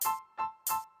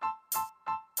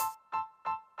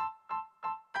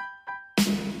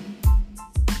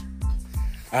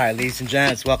All right, ladies and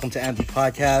gents, welcome to Andy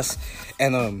Podcast.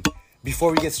 And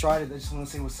before we get started, I just want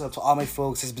to say what's up to all my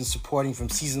folks that's been supporting from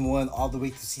season 1 all the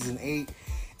way to season 8.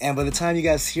 And by the time you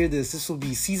guys hear this will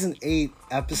be season 8,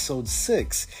 episode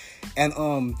 6.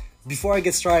 And before I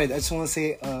get started, I just want to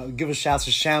say, give a shout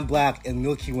to Sham Black and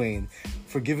Milky Wayne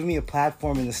for giving me a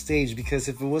platform and a stage, because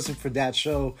if it wasn't for that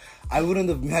show, I wouldn't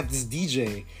have met this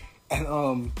DJ.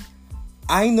 And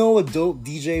I know a dope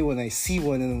DJ when I see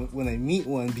one and when I meet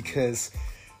one, because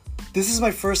this is my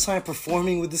first time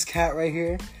performing with this cat right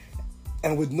here,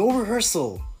 and with no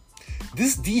rehearsal.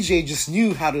 This DJ just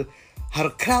knew how to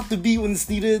cut out the beat when it's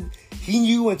needed. He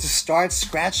knew when to start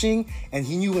scratching, and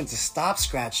he knew when to stop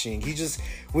scratching. He just,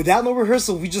 without no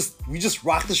rehearsal, we just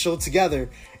rocked the show together.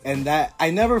 And that,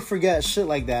 I never forget shit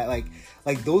like that.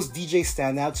 Like those DJs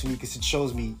stand out to me because it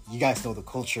shows me you guys know the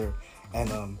culture,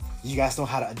 and you guys know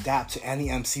how to adapt to any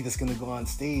MC that's gonna go on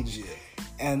stage. Yeah.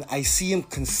 And I see him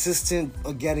consistent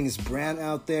getting his brand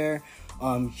out there.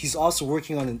 He's also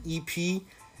working on an EP.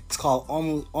 It's called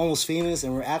Almost Famous,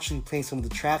 and we're actually playing some of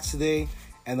the tracks today.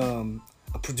 And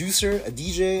a producer, a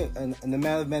DJ, and a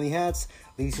man of many hats.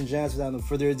 Ladies and gents, without no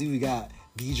further ado, we got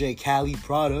DJ CALI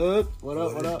PRODUK. What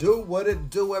up? What it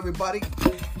do, everybody?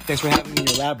 Thanks for having me in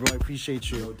your lab, bro. I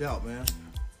appreciate you. No doubt,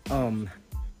 man.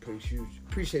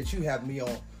 Appreciate you having me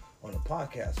on the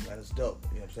podcast, man. It's dope.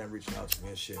 You know what I'm saying? Reaching out to me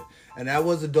and shit. And that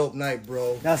was a dope night,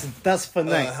 bro. That's a fun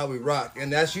night. How we rock.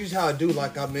 And that's usually how I do. I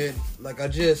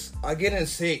get in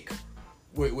sync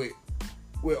with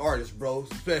artists, bro.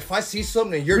 If I see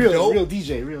something and you're dope, real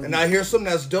DJ, and I hear something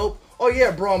that's dope, oh yeah,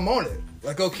 bro, I'm on it.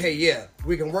 Like, okay, yeah,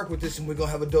 we can work with this and we're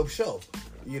gonna have a dope show.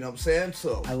 You know what I'm saying?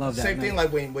 So I love that. Same thing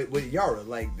like with Yara.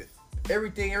 Like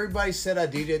everybody said I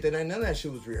DJ'd that night. None of that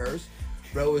shit was rehearsed,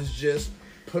 bro. It was just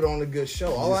put on a good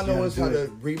show. All I know is how to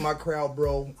read my crowd,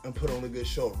 bro, and put on a good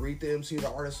show. Read the MC,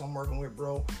 the artists I'm working with,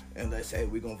 bro, and let's say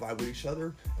we're gonna vibe with each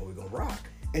other and we're gonna rock.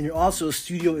 And you're also a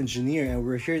studio engineer, and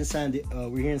we're here in San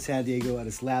Diego at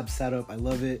this lab setup. I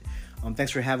love it.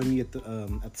 Thanks for having me at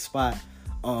the spot.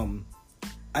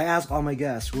 I ask all my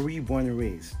guests, where were you born and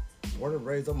raised? Born and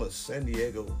raised, I'm a San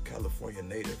Diego, California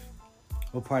native.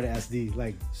 What part of SD?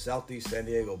 Like Southeast San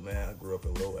Diego, man. I grew up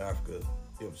in Little Africa.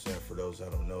 You know what I'm saying? For those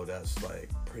that don't know, that's like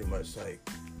pretty much like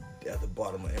at the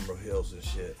bottom of Emerald Hills and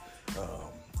shit.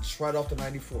 Just right off the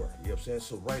 94. You know what I'm saying?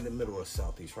 So right in the middle of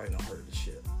Southeast, right in the heart of the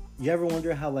shit. You ever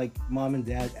wonder how like mom and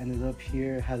dad ended up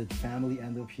here? How did family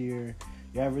end up here?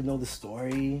 You ever know the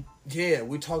story? Yeah,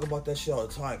 we talk about that shit all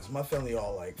the time. Cause my family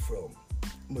all like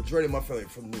majority of my family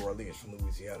from New Orleans, from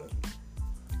Louisiana.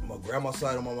 My grandma's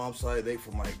side and my mom's side, they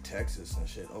from like Texas and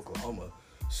shit, Oklahoma.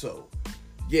 So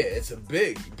yeah, it's a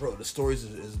big, bro, the stories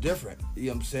is different. You know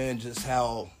what I'm saying? Just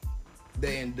how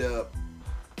they end up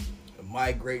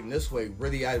migrating this way.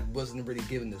 Really, I wasn't really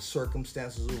given the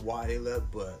circumstances of why they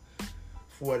left, but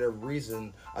for whatever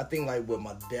reason, I think like with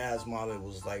my dad's mom, it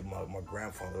was like my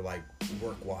grandfather, like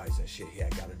work-wise and shit, he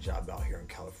had got a job out here in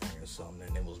California or something,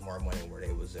 and it was more money where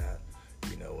they was at,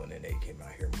 you know, and then they came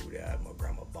out here and moved out. My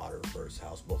grandma bought her first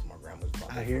house. Both of my grandmas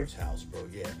bought their first house, bro.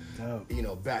 Yeah. Oh. You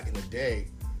know, back in the day,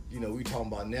 you know, we talking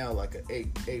about now like a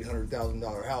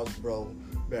 $800,000 house, bro.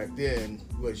 Back then,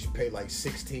 what you paid like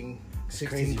 16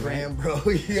 grand, bro.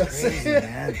 You know what I'm saying?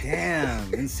 Man.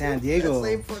 Damn. In San Diego. That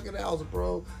same fucking house,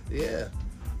 bro. Yeah.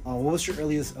 What was your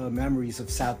earliest memories of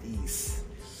Southeast?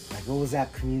 Like, what was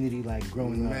that community like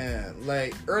growing up? Man,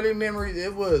 like, early memories,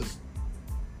 it was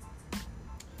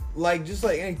like, just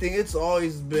like anything, it's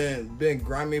always been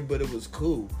grimy, but it was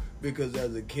cool. Because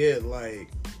as a kid, like,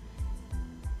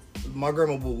 my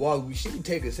grandma would walk, she would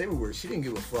take us everywhere. She didn't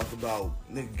give a fuck about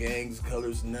the gangs,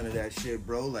 colors, none of that shit,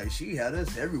 bro. Like, she had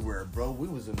us everywhere, bro. We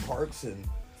was in parks and,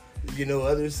 you know,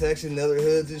 other sections, other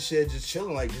hoods and shit, just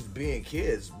chilling, like, just being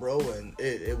kids, bro. And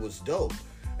it was dope.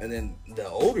 And then the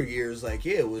older years, like,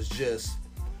 yeah, it was just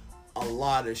a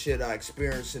lot of shit I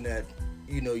experienced in that,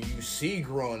 you know, you see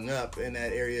growing up in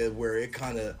that area where it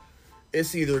kind of,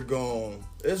 it's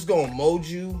gonna mold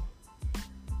you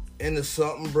into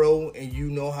something, bro, and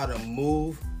you know how to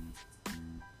move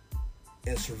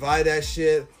and survive that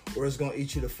shit, or it's gonna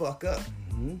eat you the fuck up.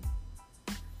 Mm-hmm.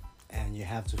 And you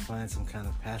have to find some kind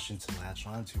of passion to latch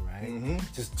onto, right? Mm-hmm.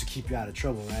 Just to keep you out of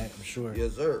trouble, right? I'm sure.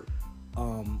 Yes, sir.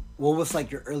 What was like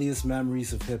your earliest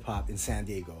memories of hip hop in San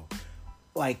Diego,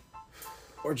 like,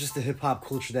 or just the hip hop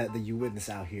culture that you witnessed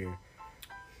out here?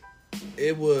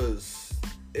 It was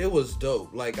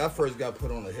dope. Like, I first got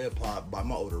put on the hip hop by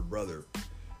my older brother.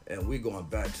 And we going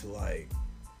back to like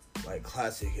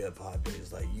classic hip hop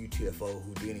days, like UTFO,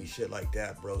 Houdini, shit like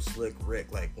that, bro. Slick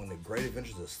Rick, like when the Great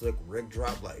Adventures of Slick Rick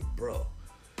dropped, like, bro,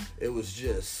 it was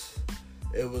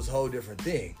a whole different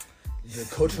thing. the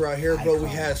culture out here, bro. We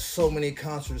had so many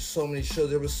concerts, so many shows.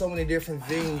 There was so many different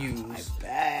venues. I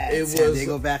bet. It San was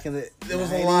Diego back in the there was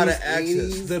 90s, a lot of access.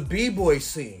 80s. The b-boy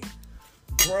scene,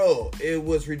 bro. It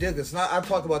was ridiculous. Now I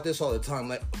talk about this all the time,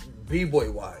 like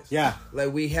b-boy wise. Yeah.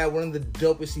 Like we had one of the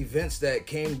dopest events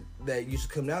that used to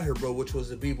come down here, bro, which was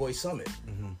the b-boy summit.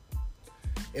 Mm-hmm.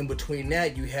 In between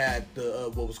that, you had the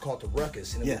what was called the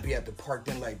ruckus, and it would be at the park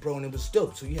then, like, bro, and it was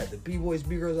dope. So you had the b-boys,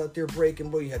 b-girls out there breaking,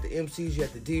 bro. You had the MCs, you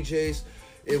had the DJs.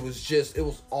 It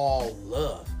was all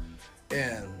love.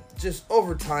 And just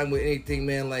over time with anything,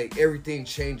 man, like, everything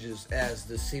changes as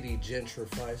the city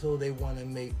gentrifies. Oh, they want to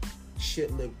make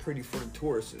shit look pretty for the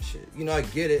tourists and shit. You know, I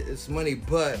get it. It's money,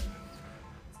 but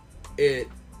it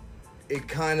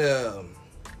kind of...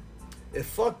 It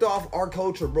fucked off our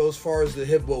culture, bro, as far as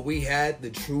what we had, the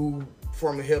true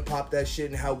form of hip-hop, that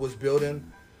shit, and how it was building.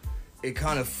 It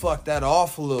kind of fucked that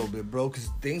off a little bit, bro, because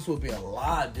things would be a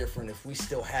lot different if we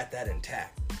still had that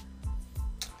intact.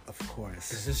 Of course.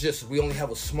 Because it's just, we only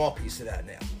have a small piece of that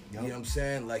now. Yep. You know what I'm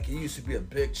saying? Like, it used to be a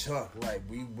big chunk. Like,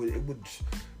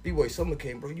 B-Boy Summer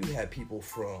came, bro, you had people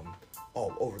from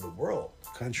all over the world.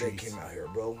 Countries. That came out here,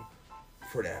 bro.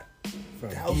 For that. For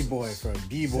a B-boy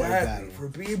battle. For a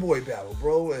B-boy battle,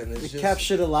 bro. And it's kept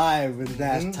shit alive when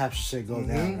that type of shit go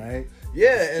down, right?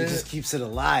 Yeah. It just keeps it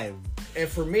alive. And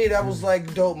for me, that was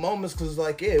like dope moments because,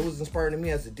 like, yeah, it was inspiring to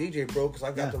me as a DJ, bro, because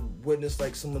I got to witness,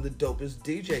 like, some of the dopest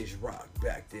DJs rock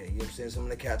back then. You know what I'm saying? Some of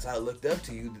the cats I looked up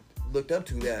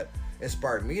to that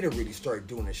inspired me to really start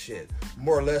doing this shit.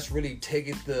 More or less really take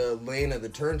it the lane of the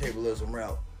turntablism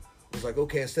route. It was like,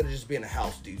 okay, instead of just being a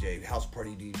house DJ, house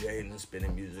party DJ, and then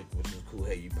spinning music, which is cool,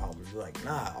 hey, you probably be like,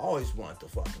 nah, I always want to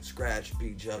fucking scratch,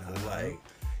 beat, juggle, like,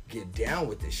 get down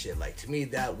with this shit. Like, to me,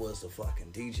 that was the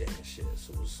fucking DJ and shit.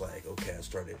 So it was like, okay, I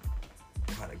started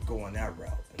kind of going that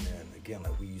route. And then, again,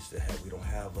 like, we don't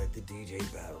have, like, the DJ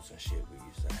battles and shit we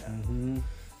used to have. Mm-hmm.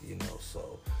 You know,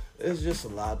 so it's just a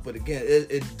lot. But, again,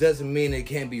 it doesn't mean it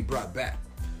can't be brought back.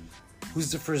 Who's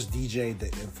the first DJ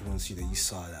that influenced you that you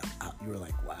saw that you were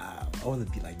like, wow, I want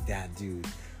to be like that dude?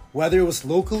 Whether it was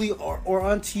locally or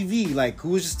on TV, like,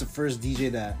 who was just the first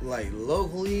DJ that... Like,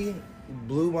 locally,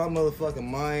 blew my motherfucking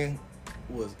mind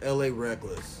was L.A.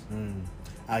 Reckless.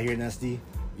 Out here in SD?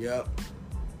 Yep.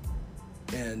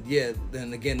 And, yeah,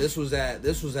 then again, this was at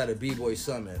a B-Boy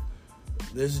Summit.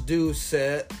 This dude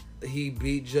said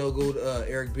he juggled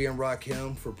Eric B. and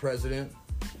Rakim for president.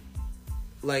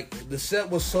 Like, the set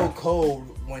was so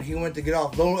cold when he went to get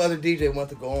off. No other DJ went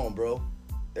to go on, bro.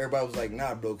 Everybody was like,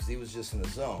 nah, bro, because he was just in the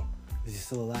zone. Is he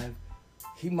still alive?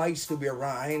 He might still be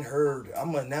around. I ain't heard.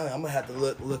 I'm gonna have to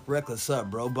look Reckless up,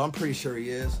 bro. But I'm pretty sure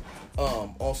he is.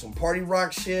 On some party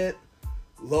rock shit,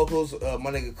 locals,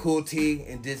 my nigga Cool T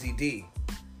and Dizzy D.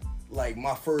 Like,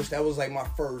 that was like my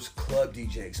first club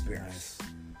DJ experience. Nice.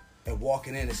 And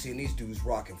walking in and seeing these dudes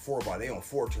rocking 4x, they on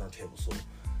 4 turntables. So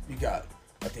you got,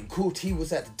 I think Cool T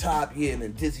was at the top, and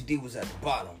then Dizzy D was at the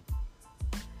bottom.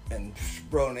 And,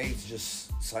 bro, and they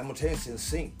just simultaneously in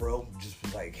sync, bro.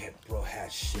 Just like, hey, bro,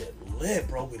 had shit lit,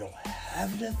 bro. We don't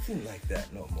have nothing like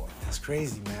that no more. That's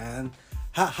crazy, man.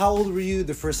 How old were you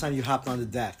the first time you hopped on the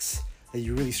decks that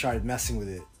you really started messing with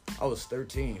it? I was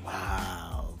 13.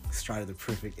 Wow. Started the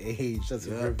perfect age. That's a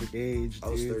perfect age, dude. I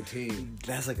was 13.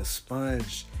 That's like a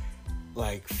sponge,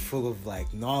 like, full of,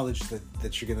 like, knowledge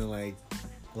that you're gonna, like,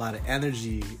 a lot of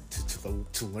energy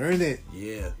to learn it.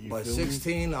 Yeah. By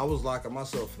 16, I was locking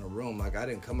myself in a room. Like, I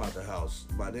didn't come out the house.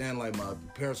 By then, like, my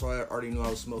parents already knew I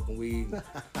was smoking weed.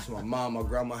 So my mom, my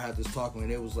grandma had this talk with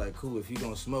me, and it was like, cool, if you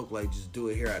gonna smoke, like, just do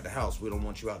it here at the house. We don't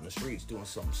want you out in the streets doing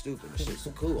something stupid and shit.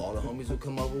 So cool. All the homies would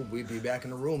come over. We'd be back in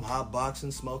the room, hot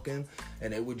boxing, smoking,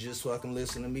 and they would just fucking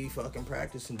listen to me fucking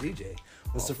practice and DJ.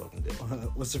 What's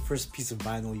the first piece of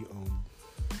vinyl you owned?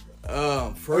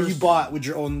 First, or you bought with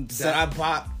your own set? That I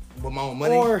bought with my own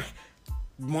money? Or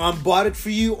mom bought it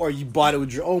for you, or you bought it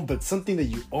with your own, but something that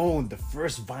you owned, the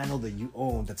first vinyl that you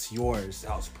owned that's yours.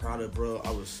 I was proud of, bro.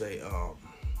 I would say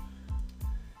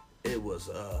it was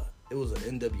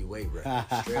an NWA record.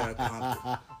 Straight out of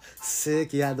Compton.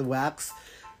 Sick. You had the wax.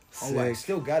 I'm like,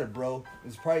 still got it, bro.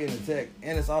 It's probably in the tech,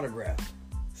 and it's autographed.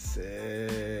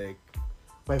 Sick.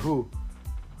 By who?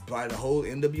 By the whole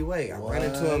NWA. I ran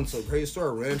into him, so crazy story.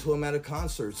 I ran into him at a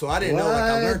concert. So I didn't know, like,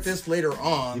 I learned this later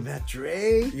on. You met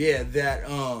Dre? Yeah,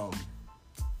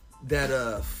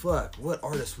 what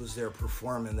artist was there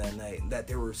performing that night that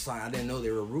they were signed? I didn't know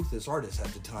they were Ruthless artists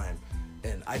at the time.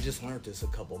 And I just learned this a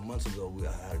couple months ago.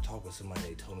 I had a talk with somebody,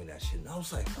 they told me that shit. And I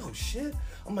was like, oh shit.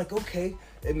 I'm like, okay,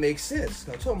 it makes sense.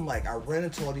 I told them, like, I ran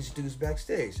into all these dudes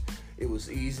backstage. It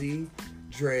was Easy,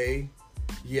 Dre,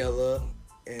 Yella,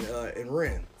 and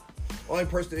Ren. Only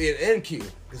person, and Q.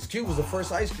 Because Q was the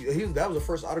first Ice Cube. That was the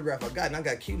first autograph I got. And I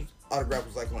got Q's autograph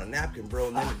was like on a napkin, bro.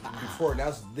 And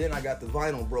then I got the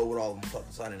vinyl, bro, with all of them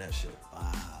fucking signing that shit.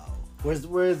 Wow.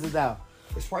 Where is it now?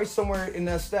 It's probably somewhere in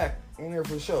that stack in there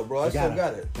for the show, bro. I still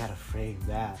got it. Gotta frame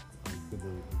that.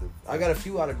 I got a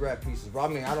few autograph pieces, bro. I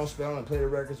mean, I don't play the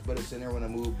records, but it's in there when I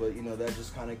move. But you know, that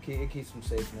just kind of it keeps them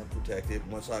safe and protected.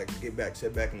 Once I sit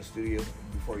back in the studio,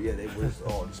 before they were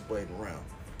all displayed around.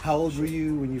 How old were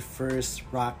you when you first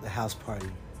rocked the house party?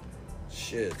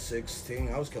 Shit, 16.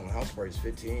 I was killing house parties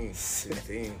 15,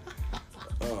 16.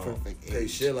 Perfect age. Hey,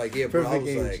 shit, like, yeah, bro, Perfect I was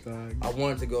age, like, dog. I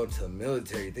wanted to go into the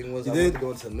military. The thing was, I wanted to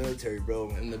go into the military, bro.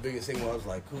 And the biggest thing was, I was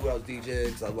like, cool, I was DJing.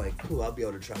 Because I was like, cool, I'll be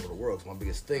able to travel the world. Because my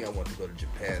biggest thing, I wanted to go to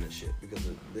Japan and shit. Because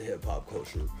the hip-hop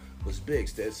culture was big,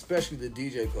 especially the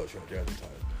DJ culture out there at the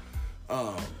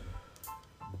time.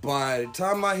 By the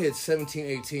time I hit 17,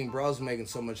 18, bro, I was making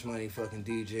so much money fucking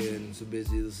DJing and so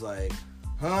busy. It was like,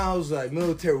 I was like,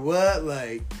 military, what?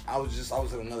 Like, I was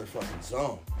in another fucking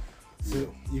zone.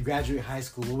 So you graduate high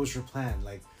school. What was your plan?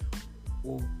 Like,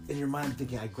 well, in your mind,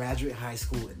 thinking, I graduate high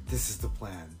school and this is the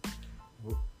plan.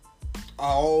 I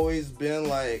always been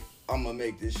like, I'm gonna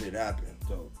make this shit happen.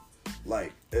 Dope.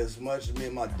 Like, as much as me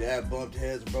and my dad bumped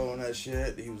heads, bro, on that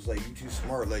shit, he was like, you too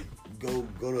smart. Like, go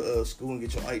to school and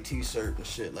get your IT cert and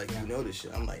shit. Like, you know this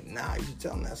shit. I'm like, nah, you should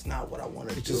tell him that's not what I want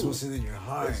to do. It just wasn't in your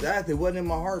heart. Exactly. It wasn't in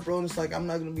my heart, bro. And it's like, I'm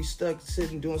not going to be stuck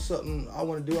sitting doing something I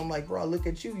want to do. I'm like, bro, look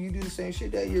at you. You do the same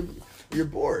shit that you're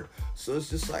bored. So it's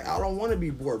just like, I don't want to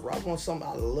be bored, bro. I want something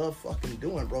I love fucking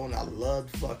doing, bro. And I love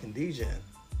fucking DJing.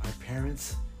 Our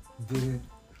parents didn't,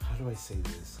 how do I say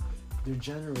this? Their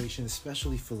generation,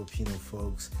 especially Filipino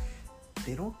folks,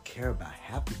 they don't care about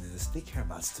happiness. They care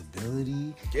about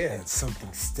stability and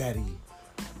something steady.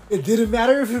 It didn't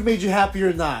matter if it made you happy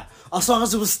or not. As long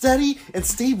as it was steady and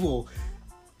stable.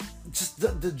 Just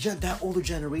that older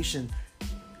generation,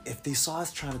 if they saw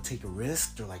us trying to take a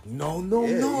risk, they're like, no.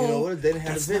 You know what? They didn't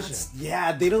have a vision.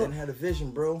 They didn't have a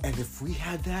vision, bro. And if we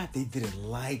had that, they didn't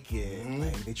like it. Mm-hmm.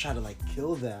 Like, they try to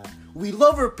kill that. We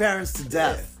love our parents to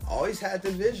death. Yeah. Always had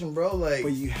the vision, bro. Like,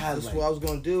 but you had this is what I was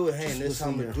gonna do. Hey, and this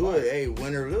time I'm gonna do it. Hey,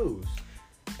 win or lose.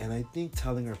 And I think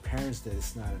telling our parents that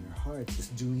it's not in our hearts, it's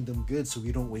doing them good, so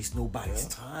we don't waste nobody's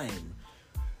time.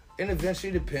 And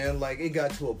eventually, it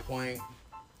got to a point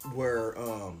where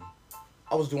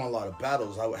I was doing a lot of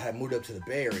battles. I had moved up to the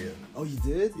Bay Area. Oh, you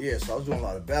did? Yeah, so I was doing a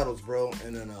lot of battles, bro.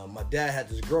 And then my dad had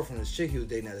this girlfriend, this chick he was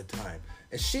dating at the time.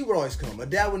 And she would always come. My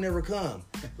dad would never come.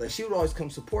 Like, she would always come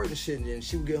support and shit. And then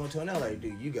she would get on to now, like,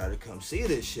 dude, you got to come see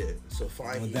this shit. So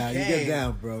finally, he came. You get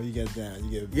down, bro. You get down.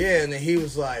 Yeah, and then he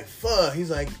was like, fuck. He's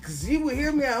like, because he would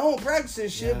hear me at home practicing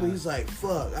shit. Yeah. But he's like,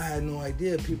 fuck, I had no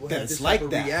idea people had this type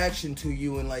of reaction to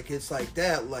you. And, like, it's like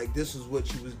that. Like, this is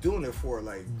what you was doing it for.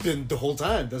 Like, been the whole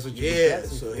time. That's what you was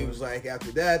practicing for. He was like,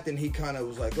 after that, then he kind of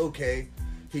was like, okay.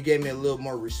 He gave me a little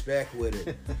more respect with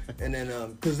it. And then,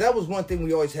 because that was one thing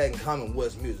we always had in common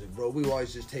was music, bro. We would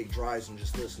always just take drives and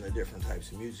just listen to different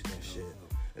types of music and shit.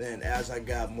 And then as I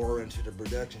got more into the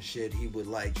production shit, he would,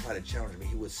 like, try to challenge me.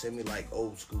 He would send me, like,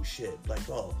 old school shit. Like,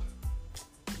 oh,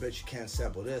 I bet you can't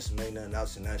sample this and make nothing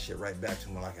else, and that shit right back to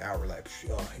him in, like, an hour. Like,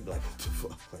 he'd be like, what the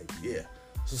fuck? Like, yeah.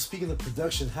 So speaking of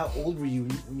production, how old were you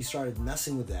when you started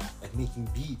messing with that? Like, making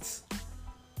beats?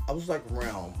 I was, like,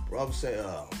 around, I would say,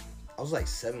 I was like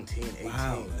 17, 18.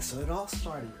 Wow, so it all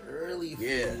started early for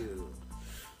you.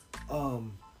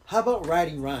 How about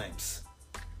writing rhymes?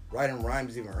 Writing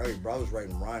rhymes even early, bro. I was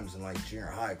writing rhymes in like junior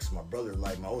high because my brother,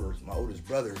 like my oldest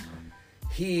brother,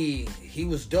 he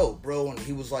was dope, bro, and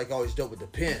he was like always dope with the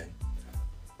pen.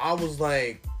 I was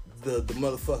like the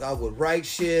motherfucker. I would write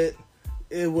shit.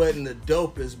 It wasn't the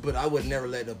dopest, but I would never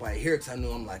let nobody hear it because I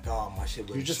knew I'm like, oh, my shit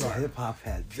was You're just a hip-hop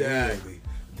head. Exactly.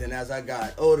 Then as I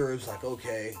got older, it was like,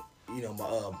 okay, you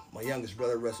know, my youngest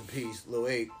brother, rest in peace, Lil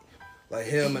 8, like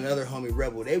him and other homie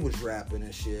Rebel, they was rapping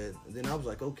and shit. And then I was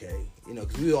like, okay, you know,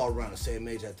 because we all around the same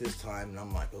age at this time. And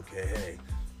I'm like, okay, hey,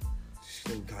 just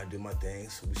let me kind of do my thing.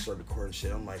 So we started recording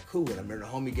shit. I'm like, cool. And I remember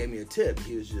the homie gave me a tip.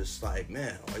 He was just like,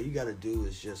 man, all you got to do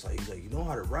is just like, he's like, you know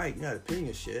how to write, you know how to pen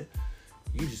your shit.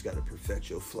 You just got to perfect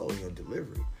your flow and your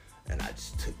delivery. And I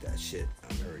just took that shit.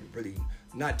 I remember really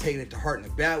not taking it to heart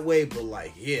in a bad way, but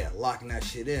like, yeah, locking that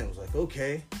shit in. I was like,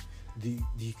 okay. Do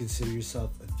you consider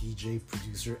yourself a DJ,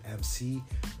 producer, MC?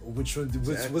 Which one?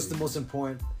 Exactly. What's the most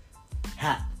important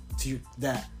hat to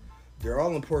that? They're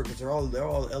all important because they're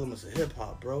all elements of hip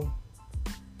hop, bro.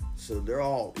 So they're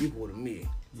all equal to me.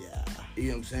 Yeah. You know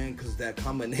what I'm saying? Because that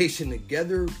combination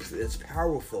together is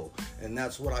powerful, and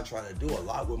that's what I try to do a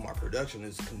lot with my production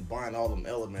is combine all them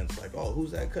elements. Like, oh,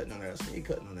 who's that cutting on that? That's me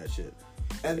cutting on that shit.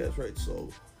 And that's right. So.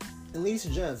 And ladies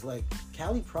and gents, like,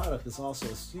 Cali Produk is also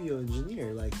a studio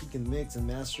engineer. Like, he can mix and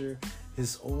master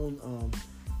his own,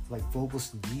 like,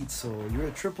 vocals and beats. So you're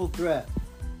a triple threat,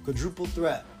 quadruple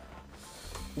threat.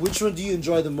 Which one do you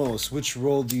enjoy the most? Which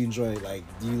role do you enjoy? Like,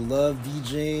 do you love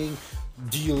DJing?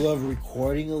 Do you love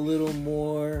recording a little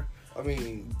more? I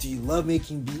mean, do you love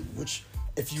making beat? Which,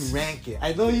 if you rank it,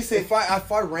 I know you say if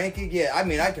I rank it, yeah. I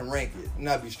mean, I can rank it,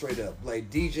 not be straight up. Like,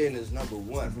 DJing is number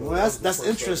one, bro. Well, that's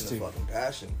interesting. Fucking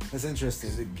passion. That's interesting.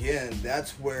 Because again,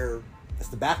 that's where that's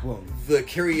the backbone. The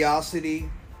curiosity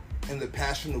and the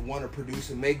passion to want to produce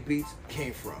and make beats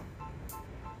came from.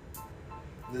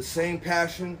 The same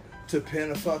passion to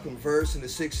pen a fucking verse in the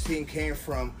 16 came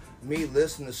from me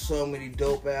listening to so many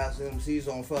dope ass MCs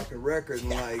on fucking records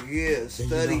and like,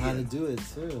 study. You know how to do it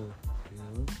too, you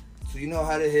know? So you know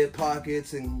how to hit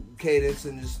pockets and cadence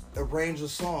and just arrange a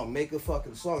song, make a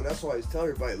fucking song. That's why I always tell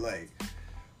everybody, like,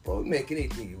 bro, make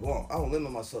anything you want. I don't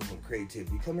limit myself on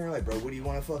creativity. Come here like, bro, what do you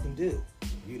want to fucking do?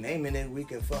 You naming it, we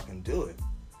can fucking do it.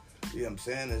 You know what I'm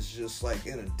saying? It's just like,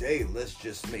 in a day, let's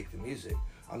just make the music.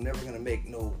 I'm never gonna make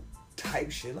no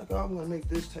type shit, like, oh, I'm gonna make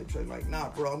this type shit. Like, nah,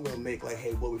 bro, I'm gonna make like,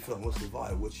 hey, what we feeling? What's the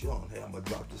vibe? What you on? Hey, I'm gonna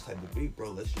drop this type of beat,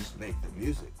 bro. Let's just make the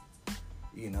music.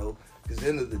 You know? Because at the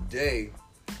end of the day,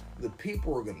 the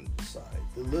people are gonna decide.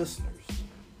 The listeners,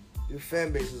 your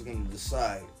fan base is gonna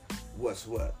decide what's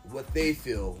what they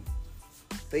feel,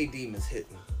 they deem as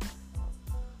hitting.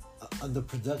 On the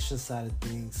production side of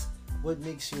things, what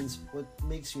makes you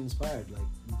inspired? Like,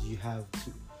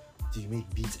 do you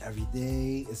make beats every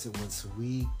day? Is it once a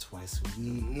week, twice a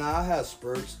week? Nah, I have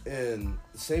spurts, and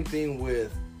same thing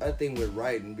with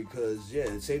writing, because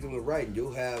same thing with writing.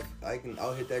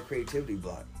 I'll hit that creativity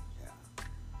block. Yeah.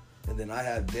 And then I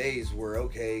have days where,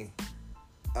 okay,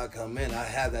 I come in, I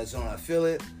have that zone, I feel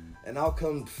it, and I'll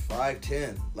come 5,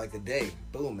 10, like a day,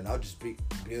 boom, and I'll just be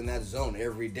in that zone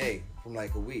every day from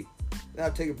like a week. Then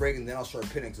I'll take a break and then I'll start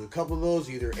pinning. So a couple of those,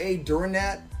 either during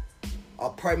that, I'll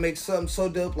probably make something so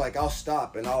dope, like I'll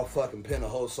stop and I'll fucking pin a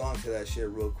whole song to that shit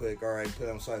real quick. All right, put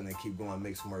it on side and then keep going,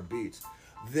 make some more beats.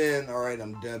 Then, all right,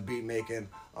 I'm done beat making.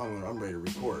 I'm ready to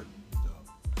record.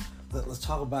 Let's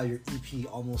talk about your EP,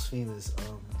 Almost Famous.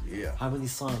 Yeah. How many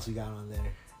songs we got on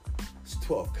there? It's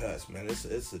 12 cuts, man.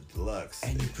 It's a deluxe.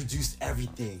 And you produced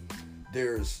everything.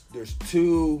 There's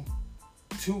two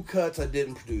cuts I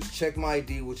didn't produce. Check My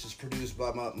ID, which is produced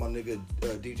by my nigga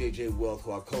DJ J Wealth,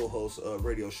 who I co-host a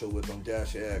radio show with on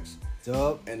Dash X.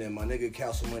 Dope. And then my nigga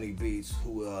Castle Money Beats,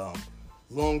 who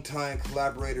long time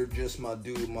collaborator, just my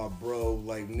dude, my bro.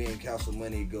 Like, me and Castle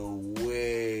Money go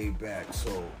way back.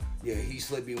 So yeah, he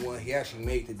slipped me one. He actually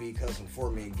made the beat custom for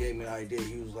me and gave me an idea.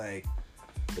 He was like,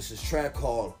 "It's this track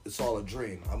called It's All a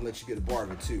Dream. I'm gonna let you get a bar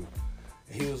of it too."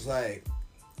 And he was like,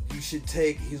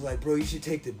 he's like, bro, you should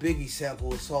take the Biggie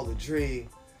sample, It's All a Dream.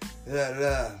 Da, da,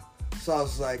 da. So I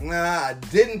was like, nah, I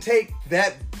didn't take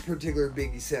that particular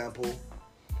Biggie sample.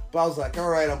 But I was like, all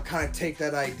right, I'm kind of take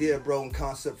that idea, bro, and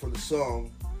concept for the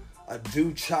song. I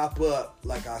do chop up,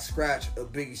 like I scratch a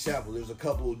Biggie sample. There's a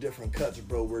couple of different cuts,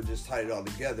 bro, where just tied it all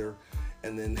together.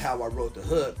 And then how I wrote the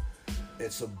hook,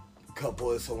 it's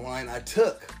a line I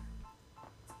took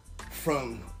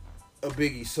from a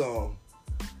Biggie song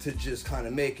to just kind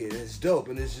of make it. It's dope,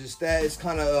 and it's just that it's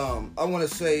kind of I want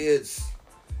to say it's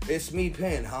me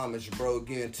paying homage, bro,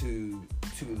 again to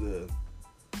the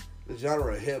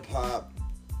genre of hip hop,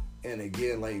 and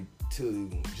again like to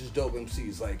just dope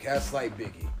MCs like cats like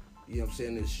Biggie. You know what I'm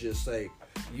saying? It's just like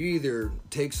you either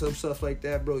take some stuff like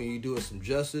that, bro, and you do it some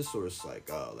justice, or it's like,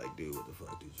 oh, like, dude, what the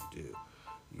fuck did you do?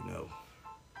 You know.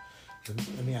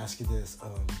 Let me ask you this.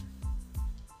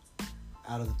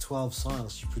 Out of the 12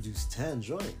 songs, you produced 10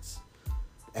 joints.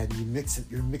 And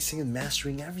you're mixing and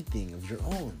mastering everything of your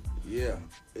own. Yeah.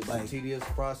 It's like, a tedious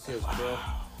process, bro.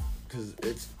 Because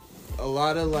it's a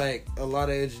lot of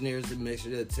engineers that mix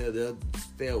it, they'll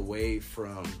stay away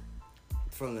from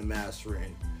the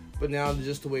mastering. But now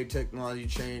just the way technology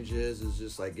changes, it's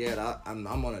just like, I'm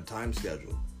on a time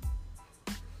schedule.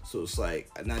 So it's like,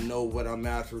 and I know what I'm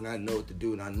after, and I know what to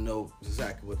do, and I know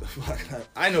exactly what the fuck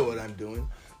I know what I'm doing.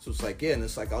 So it's like, and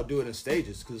it's like I'll do it in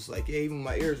stages, because it's like, even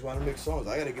my ears want to make songs.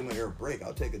 I got to give my ear a break.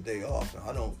 I'll take a day off, and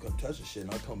I don't come touch the shit,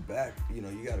 and I'll come back. You know,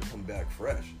 you got to come back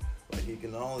fresh. Like, you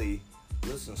can only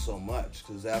listen so much,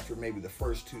 because after maybe the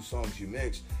first 2 songs you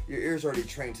mix, your ear's already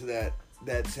trained to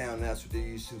that sound. That's what they're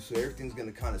used to. So everything's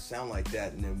going to kind of sound like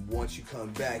that. And then once you come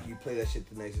back, you play that shit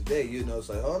the next day, you know, it's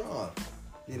like, hold on.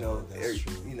 You know,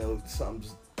 you know,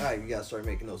 something's, all right, you got to start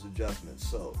making those adjustments.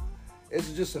 So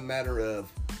it's just a matter of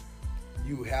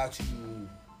you have to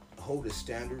hold a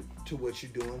standard to what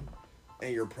you're doing.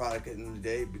 and your product at the end of the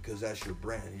day, because that's your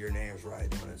brand. Your name's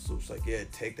right on it. So it's like, yeah,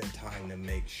 take that time to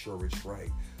make sure it's right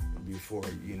before,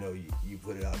 you know, you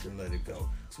put it out there and let it go.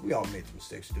 So we all made the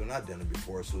mistakes of doing. I've done it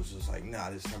before, so it's just like, nah,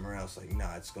 this time around, it's like,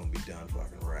 nah, it's going to be done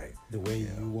fucking right. The way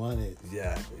you want it.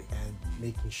 Exactly. And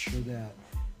making sure that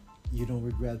you don't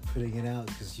regret putting it out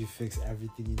because you fixed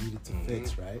everything you needed to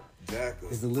fix, right? Exactly.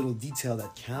 It's the little detail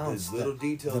that counts. There's little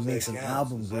details that makes an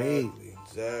album great.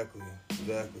 Exactly.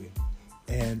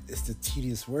 And it's the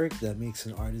tedious work that makes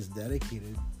an artist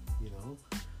dedicated, you know.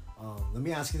 Let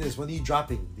me ask you this: when are you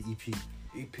dropping the EP?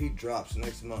 EP drops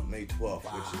next month, May 12th,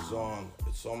 which is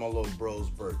on my little bro's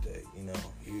birthday. You know,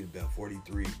 he's been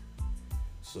 43,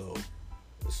 so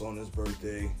it's on his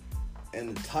birthday.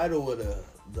 And the title of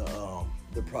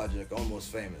the project,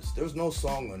 Almost Famous, there's no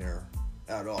song on there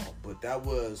at all, but that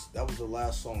was the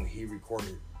last song he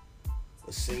recorded,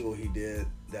 a single he did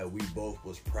that we both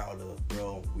was proud of,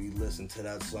 bro. We listened to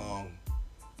that song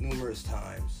numerous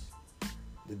times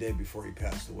the day before he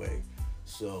passed away.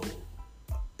 So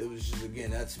it was just,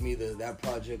 again, that's me. That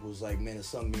project was like, man, it's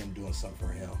something I'm doing something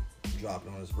for him.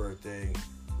 Dropping on his birthday.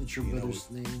 What's your brother's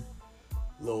name?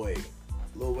 Lil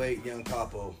 8, Young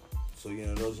Capo. So, you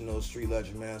know, those who know street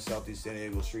legend, man, Southeast San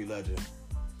Diego street legend.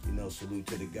 You know, salute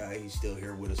to the guy. He's still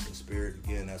here with us in spirit.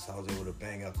 Again, that's how I was able to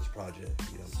bang out this project.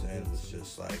 You know what I'm saying? It was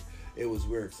just like, it was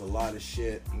weird. It's a lot of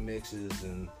shit, mixes,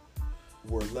 and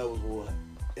where levels will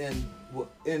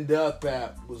end up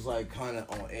at was like kind of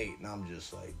on 8. And I'm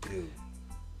just like, dude,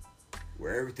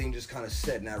 where everything just kind of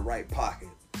set in that right pocket.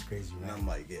 It's crazy, right? And I'm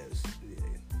like, yes.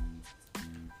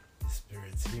 The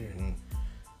spirit's here. Mm-hmm.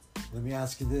 Let me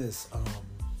ask you this.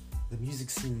 The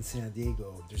music scene in San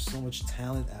Diego, there's so much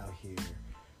talent out here.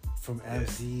 From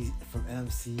MCs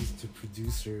to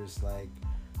producers, like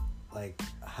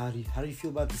how do you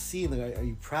feel about the scene? Like, are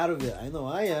you proud of it? I know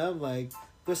I am. Like,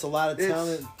 there's a lot of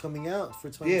talent coming out for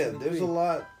 2023. Yeah, there's a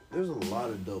lot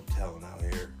of dope talent out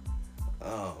here.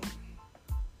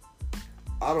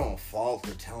 I don't fault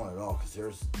for talent at all, because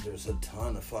there's a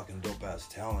ton of fucking dope ass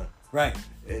talent. Right.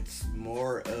 It's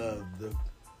more of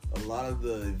a lot of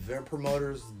the event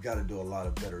promoters got to do a lot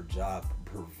of better job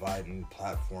providing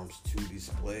platforms to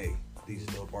display these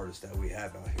dope artists that we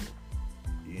have out here.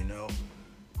 You know,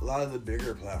 a lot of the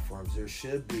bigger platforms, there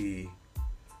should be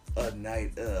a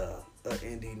night, an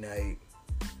indie night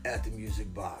at the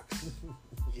Music Box,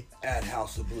 at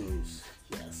House of Blues.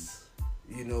 Yes.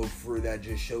 You know, for that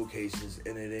just showcases,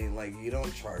 and it ain't like you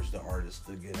don't charge the artist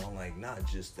to get on. Like, not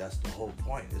just, that's the whole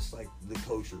point. It's like the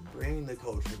culture, bringing the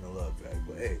culture and the love back.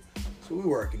 But hey, so we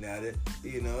working at it.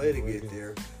 You know, it'll get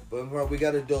there. But we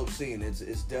got a dope scene. It's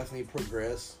definitely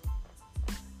progressed.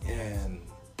 And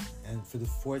for the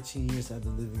 14 years I've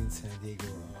been living in San Diego,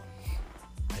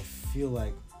 I feel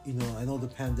like, you know, I know the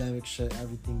pandemic shut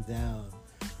everything down,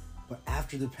 but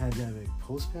after the pandemic,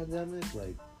 post-pandemic,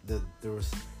 like there's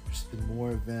been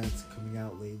more events coming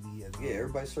out lately. And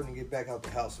everybody's starting to get back out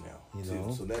the house now. You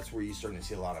know, so that's where you're starting to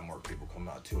see a lot of more people come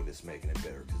out too, and it's making it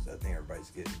better, because I think everybody's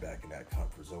getting back in that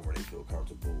comfort zone where they feel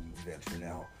comfortable venturing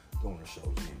out, going to shows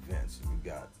and events, and we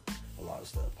got a lot of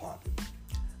stuff popping.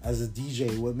 As a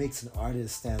DJ, what makes an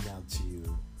artist stand out to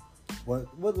you?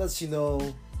 What lets you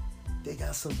know they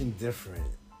got something different,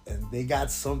 and they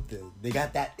got something. They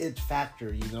got that it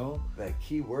factor, you know? That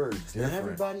key word. Not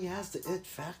everybody has the it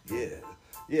factor.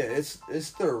 Yeah, it's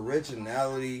the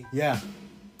originality. Yeah.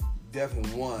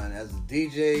 Definitely one. As a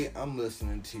DJ, I'm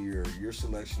listening to your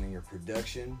selection and your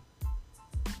production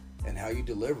and how you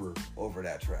deliver over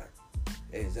that track.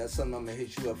 Hey, is that something I'm gonna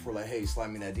hit you up for? Like, hey, slide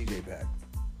me that DJ pack.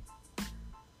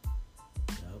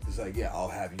 Yep. It's like, yeah, I'll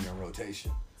have you in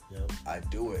rotation. Yep. I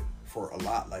do it for a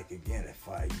lot. Like, again, if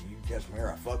you catch me here,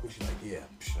 I fuck with you. Like, yeah,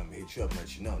 I'm gonna hit you up and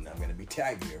let you know. Now I'm gonna be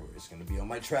tagging you. It's gonna be on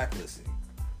my track listing.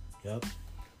 Yep.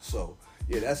 So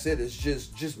yeah, that's it. It's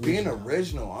just being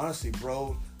original, honestly,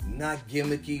 bro. Not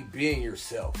gimmicky, being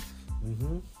yourself.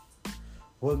 Mm-hmm.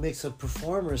 What makes a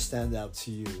performer stand out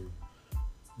to you?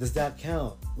 Does that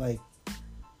count? Like,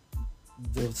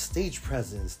 the stage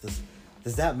presence,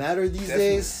 does that matter these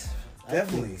days?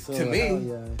 Definitely. So, to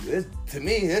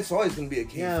me, it's always gonna be a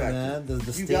key factor. Man,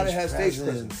 the you gotta have stage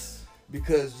presence,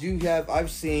 because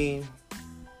I've seen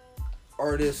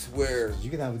artists where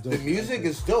you can have a dope the music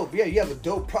is dope. Yeah, you have a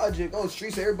dope project. Oh,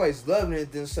 streets, everybody's loving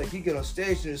it. Then it's like you get on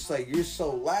stage and it's like you're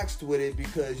so laxed with it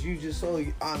because you just,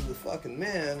 I'm the fucking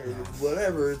man or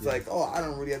whatever. It's like, oh, I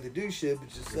don't really have to do shit, but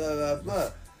just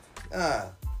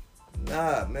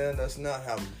Nah, man, that's not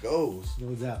how it goes.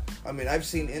 No doubt. I mean, I've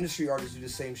seen industry artists do the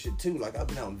same shit too. Like, I've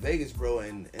been out in Vegas, bro,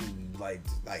 and like,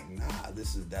 nah,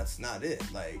 that's not it.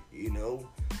 Like, you know,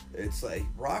 it's like,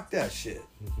 rock that shit.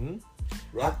 Mm-hmm.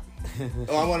 Rock.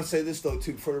 Oh, I want to say this though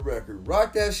too, for the record.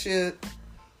 Rock that shit.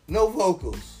 No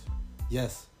vocals.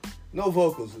 Yes. No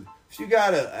vocals. If you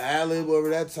got an ad-lib over,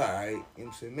 that's alright. You know what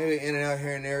I'm saying? Maybe in and out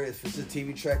here and there. If it's a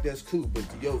TV track, that's cool. But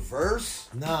your verse?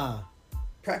 Nah.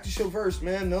 Practice your verse,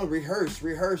 man. No, rehearse.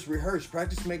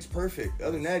 Practice makes perfect.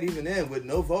 Other than that, even then, with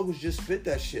no vocals, just spit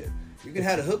that shit. You can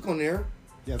have a hook on there.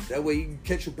 Yes. That way you can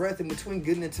catch your breath in between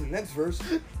getting into the next verse.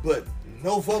 But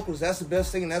no vocals, that's the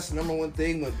best thing, and that's the number one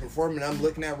thing when performing. I'm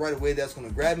looking at right away that's going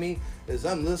to grab me, is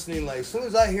I'm listening. Like, as soon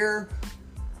as I hear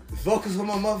vocals on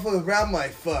my motherfucking rap, I'm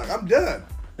like, fuck, I'm done.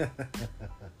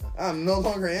 I'm no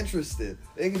longer interested.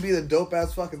 It can be the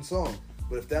dope-ass fucking song.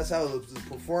 But if that's how it's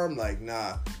performed, like,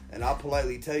 nah. And I'll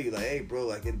politely tell you, like, hey, bro,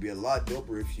 like, it'd be a lot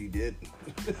doper if you did.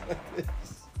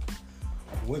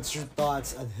 What's your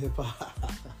thoughts on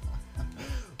hip-hop?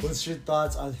 What's your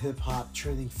thoughts on hip-hop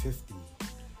turning 50?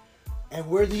 And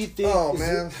where do you think... Oh,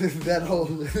 man, that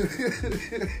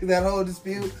whole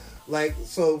dispute. Like,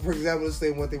 so, for example, let's say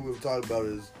one thing we were talking about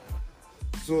is...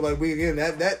 So, like,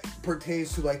 that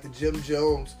pertains to, like, the Jim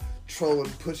Jones trolling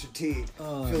Pusha T.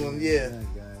 Feeling, yeah.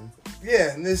 That guy.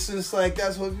 Yeah, and it's just like,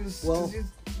 that's what you... Well, what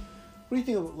do you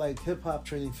think of, like, hip-hop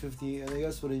turning 50? And I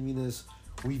guess what I mean is,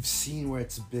 we've seen where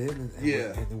it's been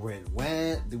and where it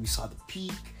went. Then we saw the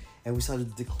peak, and we saw the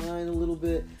decline a little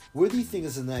bit. Where do you think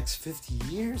is the next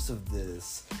 50 years of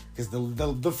this? Because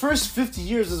the first 50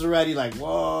 years is already like,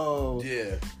 whoa.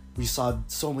 Yeah. We saw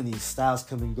so many styles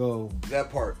come and go. That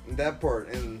part.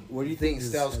 And what do you think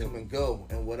styles come and go?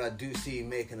 And what I do see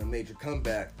making a major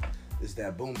comeback is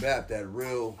that boom bap,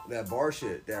 that bar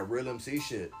shit, that real MC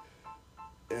shit.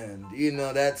 And, you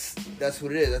know, that's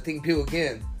what it is. I think people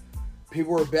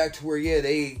are back to where,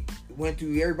 they went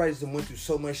through, everybody's went through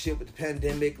so much shit with the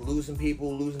pandemic, losing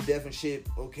people, losing death and shit.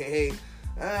 Okay, hey,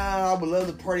 I would love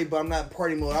to party, but I'm not in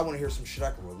party mode. I want to hear some shit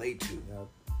I can relate to. Yep.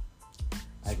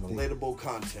 Some relatable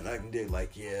content I can dig,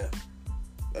 like, yeah,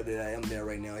 I am there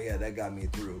right now. Yeah, that got me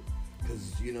through.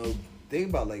 Because, you know, think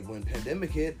about, like, when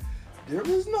pandemic hit, there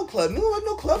was no club. No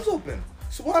clubs open.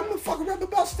 So why am I fucking rap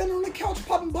about standing on the couch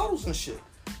popping bottles and shit?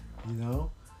 You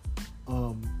know?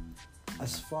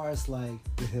 As far as, like,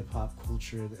 the hip-hop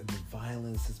culture and the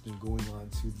violence that's been going on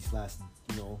too these last,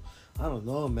 you know, I don't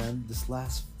know, man, this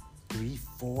last 3,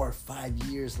 4, 5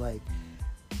 years, like,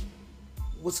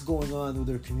 what's going on with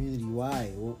their community?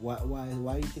 Why do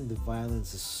you think the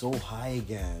violence is so high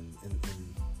again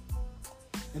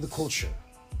in the culture?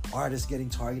 Artists getting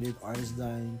targeted, artists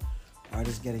dying,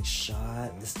 artists getting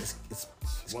shot. It's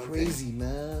crazy, thing.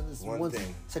 Man. It's one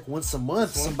thing. It's like once a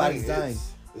month somebody's dying.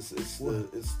 It's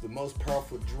the most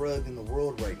powerful drug in the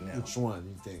world right now. Which one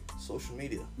you think? Social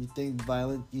media. You think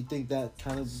you think that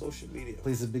kind of social media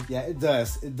plays a big... Yeah, it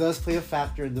does. It does play a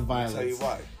factor in the violence.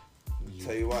 I'll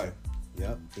tell you why.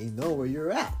 Yep. They know where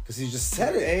you're at because you just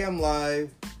said it. A, I'm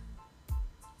live.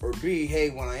 Or B, hey,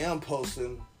 when I am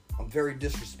posting, I'm very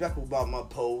disrespectful about my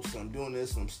posts. I'm doing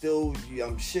this and I'm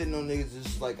shitting on niggas. It's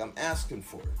just like I'm asking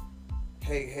for it.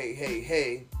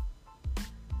 Hey.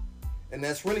 And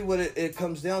that's really what it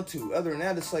comes down to. Other than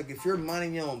that, it's like if you're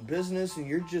minding your own business and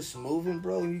you're just moving,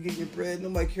 bro, and you get your bread,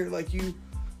 nobody care like you.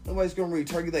 Nobody's gonna really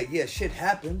target like, yeah, shit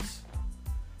happens.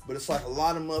 But it's like a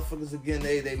lot of motherfuckers, again,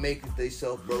 they make it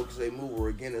themselves, bro, because they move. Or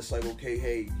again, it's like, okay,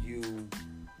 hey, you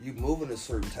move in a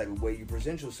certain type of way, you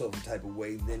present yourself a type of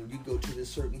way, then you go to this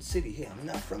certain city. Hey, I'm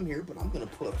not from here, but I'm gonna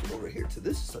pull up over here to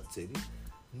this city.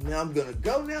 Now I'm gonna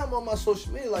go. Now I'm on my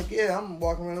social media, like, yeah, I'm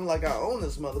walking around like I own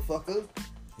this motherfucker.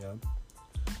 Yeah.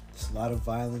 There's a lot of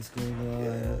violence going on.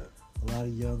 Yeah. A lot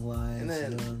of young lives.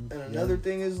 And another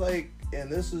thing is like,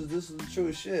 and this is the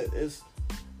truest shit. It's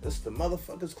the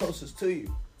motherfuckers closest to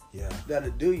you. Yeah.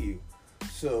 That'll do you.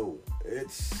 So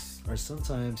it's. Or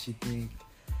sometimes you think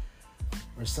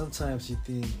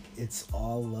it's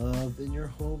all love in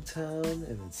your hometown,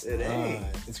 and it not. Ain't.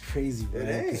 It's crazy,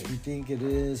 right? Because we think it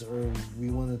is, or we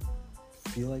want to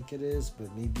feel like it is,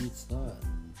 but maybe it's not,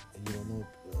 and you don't know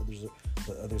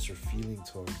what others are feeling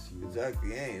towards you.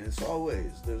 Exactly, ain't.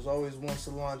 There's always one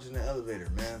Solange in the elevator,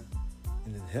 man.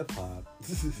 And in hip hop,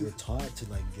 we're taught to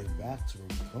like get back to where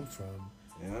we come from.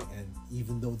 Yeah. And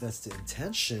even though that's the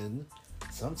intention,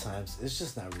 sometimes it's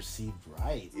just not received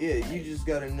right. Yeah, you just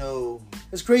gotta know.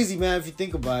 It's crazy, man, if you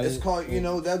think about it. It's called,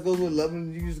 that goes with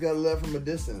loving. You just gotta love from a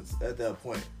distance at that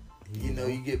point. You know,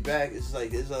 you get back, it's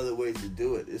like, there's other ways to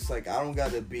do it. It's like, I don't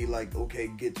gotta be like, okay,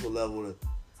 get to a level to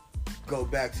go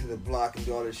back to the block and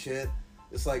do all this shit.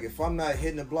 It's like, if I'm not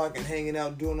hitting the block and hanging out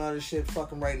and doing all this shit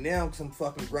fucking right now because I'm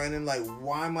fucking grinding, like,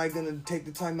 why am I gonna take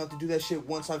the time out to do that shit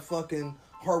once I fucking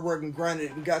hard work and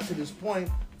grinded and got to this point?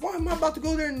 Why am I about to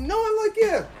go there knowing, like,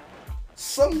 yeah,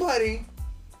 somebody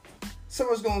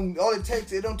Someone's going, all it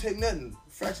takes, it don't take nothing.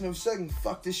 Fraction of a second,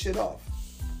 fuck this shit off.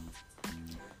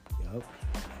 Yup.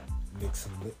 Mix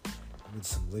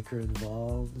some liquor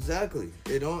involved. Exactly.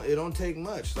 It don't take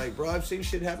much. Like, bro, I've seen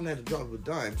shit happen at the drop of a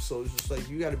dime. So it's just like,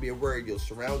 you got to be aware of your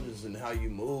surroundings and how you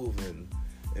move and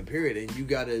period. And you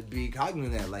got to be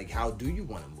cognizant of that. Like, how do you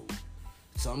want to move?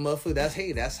 Some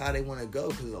motherfuckers, that's how they want to go.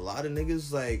 Because a lot of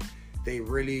niggas, like, they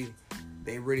really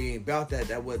ain't about that.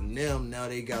 That wasn't them. Now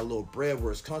they got a little bread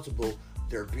where it's comfortable.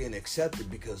 They're being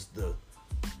accepted because the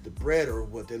bread or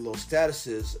what their little status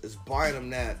is buying them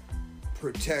that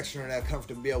protection or that comfort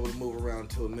to be able to move around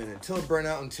until a minute. Until it burn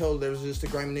out, until there's just a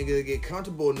grimy nigga that get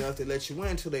comfortable enough to let you in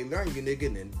until they learn you nigga,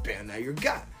 and then bam, now you're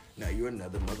got. Now you're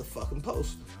another motherfucking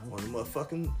post on the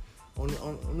motherfucking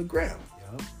on the gram.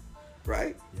 Yup.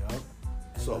 Right? Yup.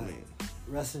 So I mean,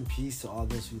 rest in peace to all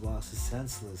those who lost to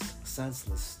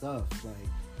senseless stuff. Like,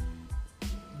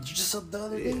 just the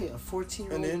other day, a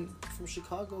 14-year-old from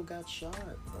Chicago got shot.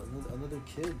 Another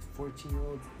kid,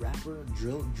 14-year-old rapper,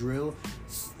 drill,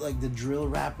 like the drill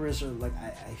rappers are like,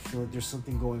 I feel like there's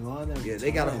something going on. Yeah, they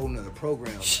got a whole nother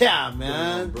program. Yeah,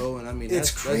 man, bro, and I mean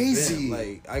it's crazy.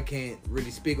 Like, I can't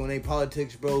really speak on their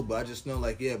politics, bro, but I just know,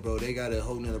 like, yeah, bro, they got a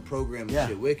whole nother program and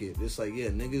shit wicked. It's like, yeah,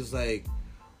 niggas like,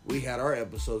 we had our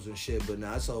episodes and shit, but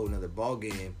now it's a whole nother ball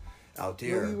game out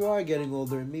there. Yeah, we are getting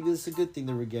older, and maybe it's a good thing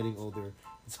that we're getting older.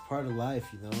 It's part of life,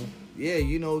 you know? Yeah,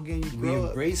 you know, again, you grow we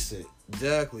embrace it.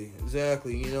 Exactly,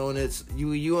 you know, and it's,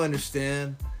 you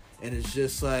understand, and it's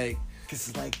just like... Because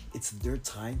it's like, it's their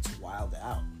time to wild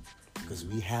out. Because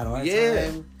we had our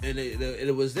time. And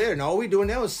it was there, and all we doing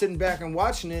now is sitting back and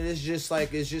watching it. It's just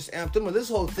like, it's just amped up. This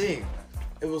whole thing,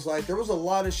 it was like, there was a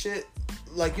lot of shit.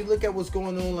 Like, you look at what's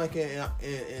going on, like,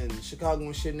 in Chicago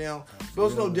and shit now. But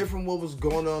it's no different what was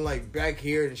going on, like, back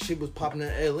here. And shit was popping in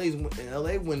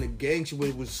L.A. when the gang shit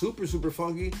was super, super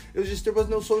funky. It was just, there was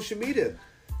no social media.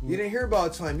 You didn't hear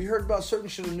about time. You heard about certain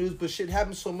shit in the news, but shit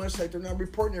happened so much, like, they're not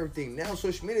reporting everything. Now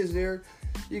social media's there.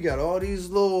 You got all these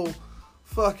little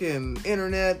fucking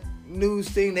internet news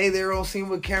thing. They're all seeing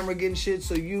with camera getting shit,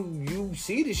 so you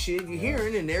see the shit, you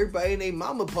hearing, and everybody and their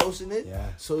mama posting it. Yeah.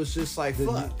 So it's just like,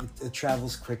 fuck. It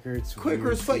travels quicker. It's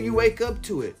quicker as fuck. You wake up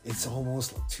to it. It's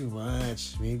almost like too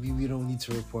much. Maybe we don't need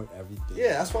to report everything.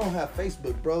 Yeah, that's why I don't have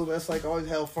Facebook, bro. That's like, I always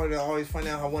have fun. I always find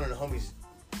out how one of the homies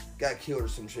got killed or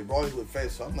some shit, bro. I always look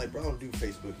Facebook. So I'm like, bro, I don't do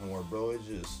Facebook no more, bro. It's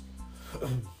just...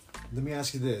 Let me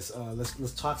ask you this.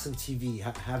 Let's talk some TV.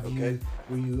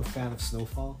 Were you a fan of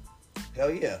Snowfall?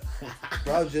 Hell yeah.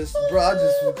 I just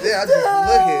look at,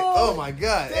 oh my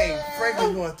God. Hey,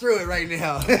 Franklin's going through it right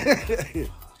now.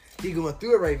 He going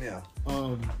through it right now.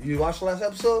 You watched the last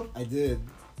episode? I did.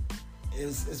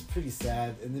 It's pretty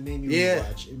sad, and it made me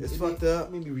rewatch. It's fucked up.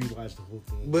 It made me rewatch the whole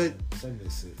thing. But I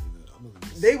miss it.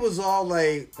 They was all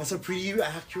like... That's a pretty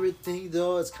accurate thing,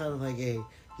 though. It's kind of like, hey,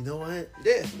 you know what?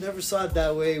 Yeah. Never saw it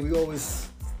that way. We always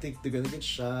think they're gonna get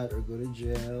shot or go to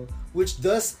jail, which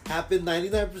does happen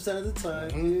 99% of the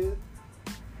time. Mm-hmm.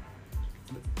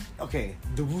 Okay,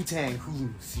 the Wu-Tang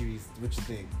Hulu series. What you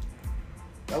think?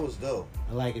 That was dope.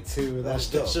 I like it too. That was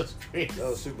dope. Great. That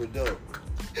was super dope.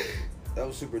 That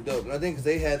was super dope. And I think because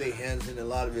they had their hands in a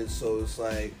lot of it, so it's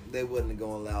like they wasn't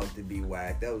gonna allow it to be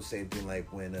whacked. That was the same thing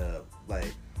like when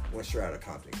Straight Outta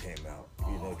Compton came out.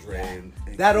 You know, Dre and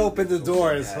that opened the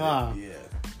doors, huh? Yeah.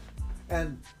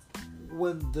 And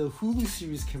when the Hulu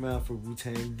series came out for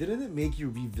Wu-Tang, didn't it make you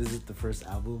revisit the first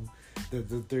album, the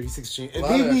 36 Chain?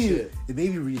 It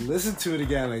made me re-listen to it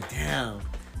again. Like, damn,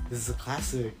 this is a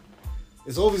classic.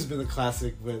 It's always been a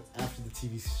classic, but after the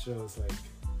TV show, it's like,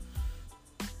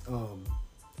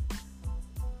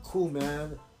 cool,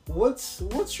 man. What's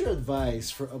your advice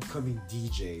for upcoming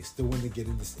DJs that want to get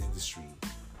in this industry?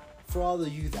 For all the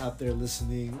youth out there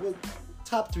listening, what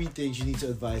top 3 things you need to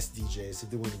advise DJs if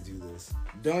they want to do this?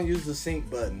 Don't use the sync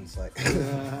buttons. Like,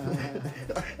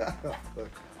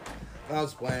 I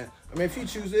was playing. I mean, if you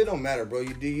choose it, don't matter, bro.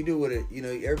 You do what it. You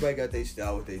know, everybody got their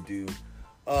style, what they do.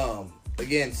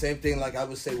 Again, same thing. Like I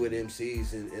would say with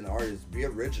MCs and artists, be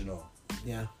original.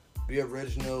 Yeah. Be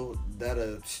original.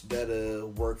 That'll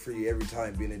work for you every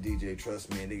time. Being a DJ,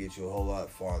 trust me, and they get you a whole lot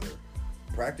farther.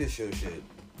 Practice your shit.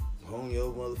 Hone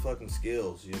your motherfucking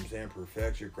skills. You know what I'm saying?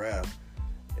 Perfect your craft,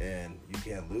 and you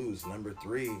can't lose. Number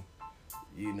 3,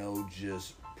 you know,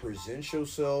 just present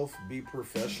yourself. Be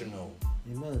professional.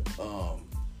 Amen.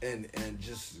 And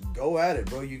just go at it,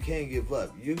 bro. You can't give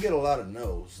up. You get a lot of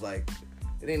no's. Like,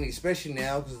 it ain't, especially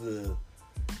now because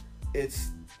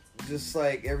it's just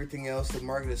like everything else. The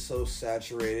market is so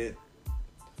saturated.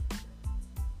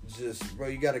 just, bro,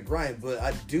 you gotta grind. But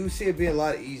I do see it being a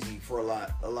lot easy for a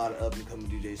lot of up and coming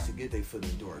DJs to get their foot in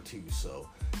the door too. So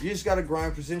you just gotta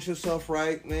grind, present yourself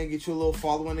right, man. Get you a little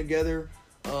following together.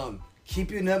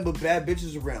 Keep you nothing but bad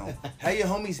bitches around. How your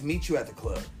homies meet you at the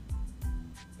club?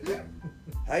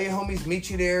 How your homies meet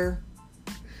you there?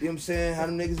 You know what I'm saying? How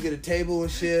them niggas get a table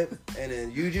and shit, and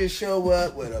then you just show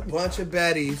up with a bunch of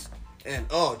baddies, and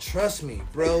oh, trust me,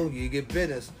 bro, you get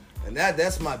business. And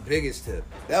that's my biggest tip.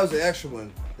 That was an extra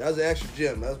one. That was an extra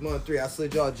gem. That was more than 3. I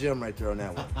slid y'all a gem right there on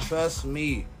that one. Trust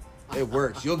me, it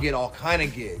works. You'll get all kind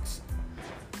of gigs.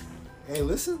 Hey,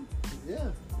 listen, yeah.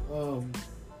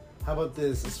 How about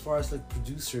this? As far as like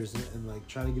producers and like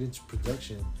trying to get into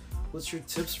production, what's your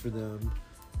tips for them,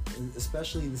 and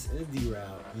especially this indie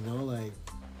route? You know, like,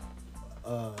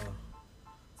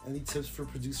 any tips for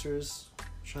producers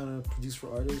trying to produce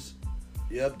for artists?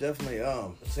 Yep, definitely.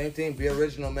 Same thing. Be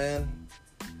original, man.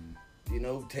 You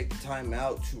know, take the time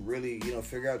out to really, you know,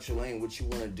 figure out your lane, what you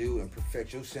want to do, and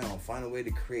perfect your sound. Find a way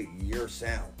to create your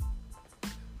sound.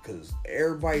 Because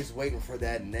everybody's waiting for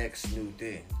that next new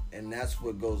thing, and that's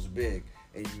what goes big.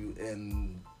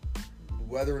 And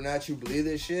whether or not you believe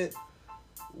this shit,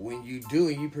 when you do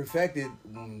and you perfect it,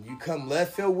 when you come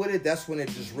left field with it, that's when it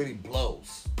just really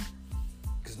blows.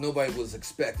 Because nobody was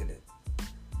expecting it.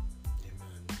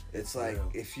 Amen. It's like,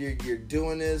 if you're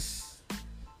doing this,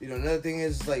 you know, another thing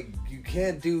is, like, you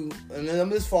can't do, and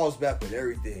this falls back with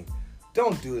everything.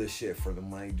 Don't do this shit for the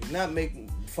money. Do not make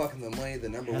fucking the money the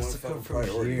number one fucking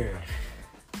priority. Here.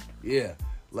 Yeah.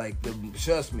 Like,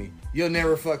 trust me, you'll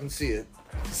never fucking see it.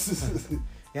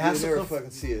 You'll never fucking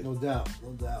see it. No doubt.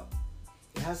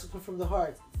 It has to come from the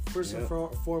heart. First and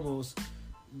foremost,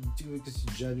 you do it because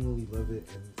you genuinely love it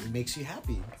and it makes you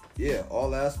happy. Yeah,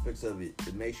 all aspects of it.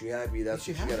 It makes you happy. That's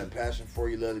what you got a passion for.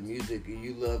 You love the music.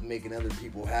 You love making other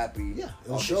people happy. Yeah,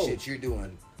 it'll show. The shit you're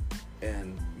doing.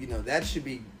 And, you know, that should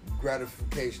be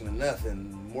gratification enough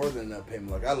and more than enough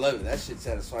payment. Like, I love it. That shit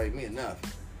satisfies me enough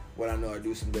when I know I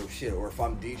do some dope shit. Or if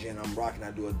I'm DJing, I'm rocking,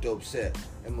 I do a dope set.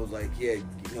 And was like, yeah,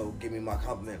 you know, give me my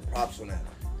compliment and props on that.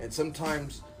 And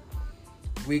sometimes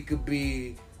we could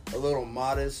be a little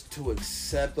modest to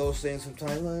accept those things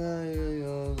sometimes. Like, you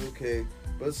know, okay.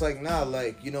 But it's like, nah,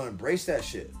 like, you know, embrace that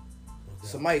shit. Okay.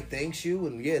 Somebody thanks you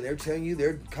and, yeah, they're telling you,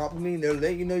 they're complimenting, they're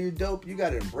letting you know you're dope. You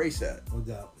got to embrace that. No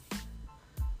doubt.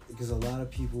 Because a lot of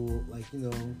people, like, you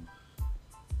know,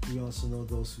 we also know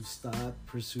those who stop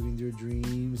pursuing their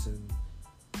dreams, and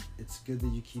it's good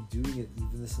that you keep doing it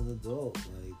even as an adult.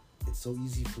 Like, it's so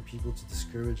easy for people to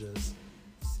discourage us.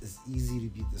 It's easy to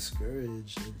be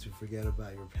discouraged and to forget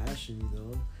about your passion, you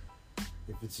know.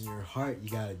 If it's in your heart, you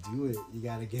gotta do it. You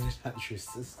gotta get it out your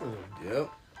system.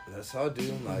 Yep. That's how I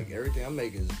do. Like, everything I'm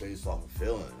making is based off of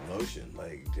feeling, emotion.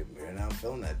 Like, and I'm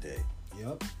feeling that day.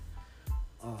 Yep.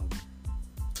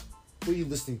 What are you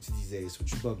listening to these days?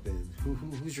 What you bumping?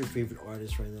 Who's your favorite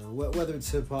artist right now? Whether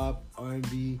it's hip hop,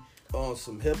 R&B.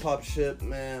 Some hip hop shit,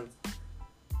 man.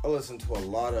 I listen to a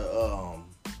lot of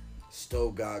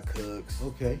Stove God Cooks.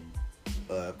 Okay.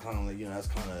 Kind of, you know, that's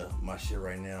kind of my shit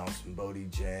right now. Some Bodie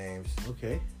James.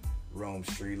 Okay. Rome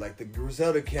Street, like the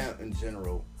Griselda camp in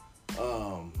general.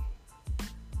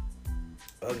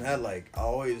 Other than that, like, I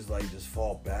always, like, just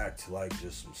fall back to, like,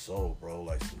 just some soul, bro.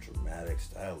 Like, some dramatic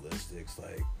stylistics,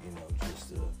 like, you know,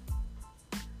 just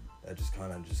that just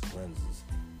kind of just cleanses,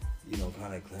 you know,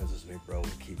 kind of cleanses me, bro.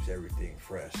 It keeps everything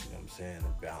fresh, you know what I'm saying,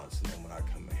 and balanced. And then when I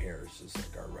come in here, it's just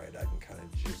like, all right, I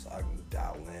can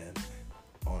dial in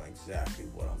on exactly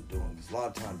what I'm doing. Because a lot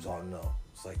of times I'll know.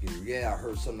 It's like, either, yeah, I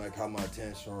heard something that caught my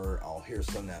attention, or I'll hear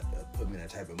something that put me in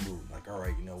that type of mood. Like, all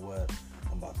right, you know what?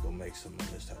 I'm about to go make some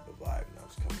of this type of vibe, and I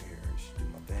was coming here and just do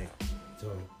my thing.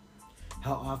 So,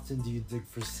 how often do you dig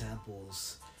for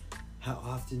samples? How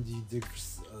often do you dig for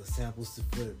samples to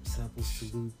flip, samples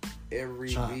to loop?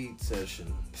 Every beat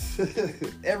session.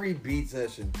 Every beat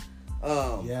session.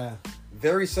 Yeah.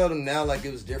 Very seldom now, like,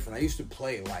 it was different. I used to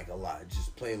play, like, a lot.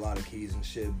 Just play a lot of keys and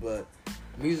shit. But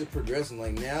music progressing,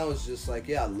 like, now it's just, like,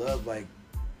 yeah, I love, like,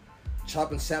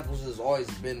 chopping samples has always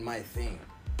been my thing.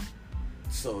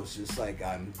 So it's just, like,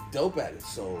 I'm dope at it.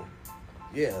 So,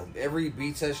 yeah, every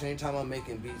beat session, anytime I'm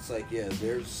making beats, like, yeah,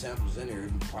 there's samples in there.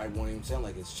 It probably won't even sound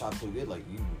like it's chopped so good. Like,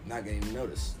 you're not going to even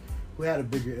notice. Who had a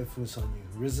bigger influence on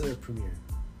you, RZA or Premier?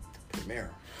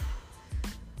 Premier.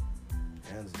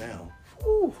 Hands down.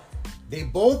 Ooh. They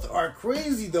both are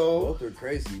crazy, though. Both are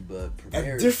crazy, but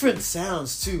Premier... And different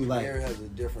sounds, too. Premier has a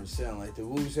different sound. Like, the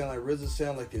Wu sound, like, RZA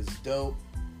sound like it's dope,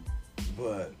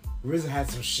 but... RZA had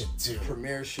some shit, too.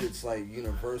 Premier shit's, like,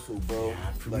 universal, bro. Yeah,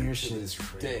 Premier like, shit is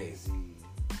crazy. Day.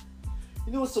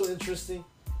 You know what's so interesting?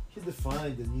 He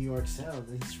defined the New York sound,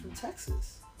 and he's from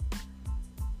Texas.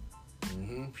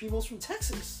 Primo's from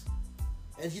Texas,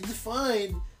 and he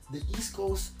defined the East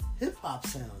Coast hip hop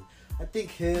sound. I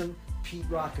think him, Pete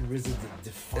Rock, and RZA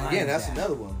defined. Again, that's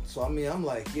another one. So I mean, I'm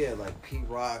like, yeah, like Pete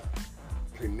Rock,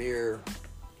 Premier,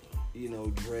 you know,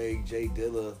 Drake, Jay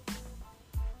Dilla,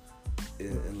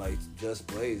 and like Just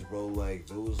Blaze, bro. Like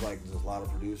there was like there's a lot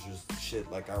of producers shit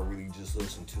like I really just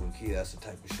listen to, and key, that's the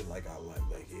type of shit like I like.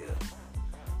 Like yeah,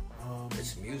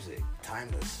 it's music,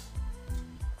 timeless.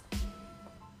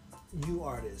 New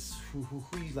artists who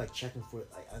you like checking for?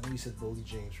 Like I know you said Boldy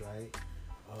James, right?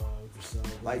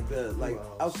 Like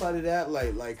outside of that,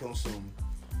 like on some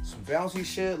bouncy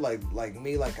shit, like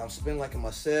me, like I'm spinning like in my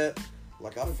set,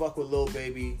 like I fuck with Lil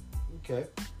Baby. Okay.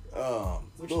 Go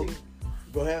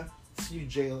ahead.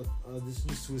 This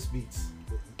new Swiss Beats,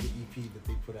 the EP that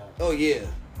they put out. Oh yeah,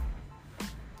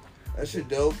 that shit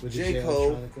dope. With J.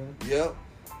 Cole. Yep.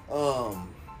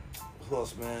 Who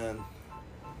else, man?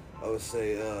 I would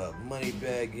say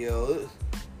Moneybagg Yo.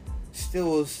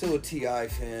 Still a T.I.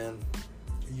 fan.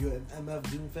 Are you an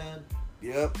MF Doom fan?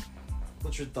 Yep.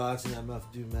 What's your thoughts on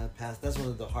MF Doom, man? That's one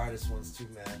of the hardest ones too,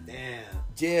 man. Damn.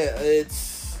 Yeah,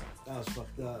 that was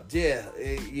fucked up. Yeah,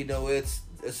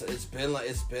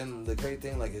 it's been the great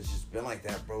thing. Like it's just been like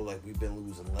that, bro. Like we've been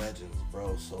losing legends,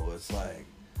 bro. So it's like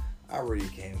I really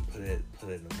can't put it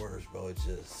in words, bro. It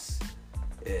just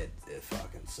it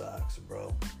fucking sucks,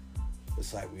 bro.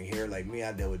 It's like when you hear, like me,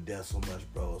 I deal with death so much,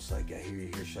 bro. It's like I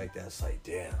hear shit like that. It's like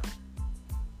damn.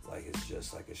 Like it's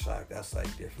just like a shock. That's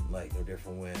like different. Like no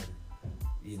different when,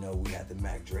 you know, we had the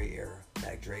Mac Dre era.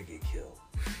 Mac Dre get killed.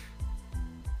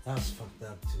 That was fucked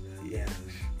up too, man. Yeah,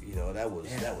 you know that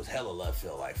was hella left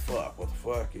field. Like fuck, what the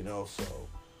fuck, you know? So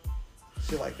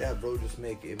shit like that, bro, just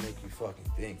make you fucking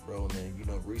think, bro. And then you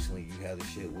know, recently you had the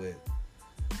shit with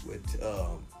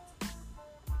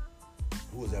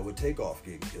who was that with Takeoff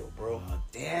getting killed, bro? Oh,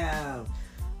 damn.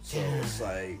 So it's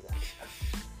like,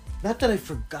 not that I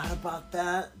forgot about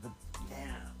that, but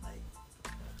damn, like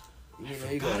you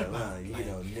know, you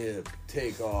got Nip,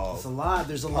 Takeoff. It's a lot.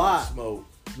 There's a Pop lot. Smoke.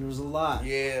 There was a lot.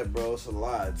 Yeah, bro, it's a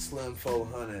lot. Slim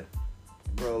 400,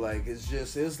 bro. Like it's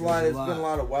been a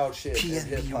lot of wild shit in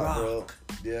hip hop, bro.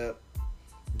 Yep.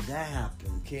 That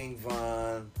happened. King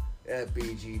Von,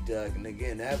 FBG Duck, and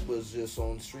again, that was just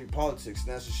on street politics. And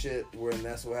that's the shit and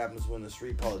that's what happens when the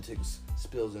street politics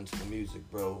spills into the music,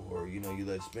 bro. Or you know, you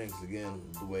let it spin. 'Cause again,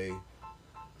 the way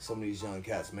some of these young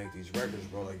cats make these records,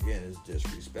 bro, like, again, it's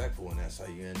disrespectful, and that's how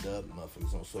you end up,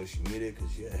 motherfuckers on social media.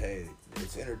 'Cause yeah, hey,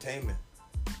 it's entertainment.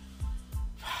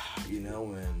 You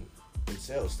know, and it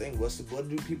sells. What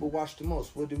do people watch the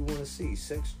most? What do we want to see?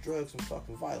 Sex, drugs, and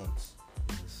fucking violence.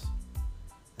 Yes.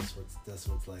 That's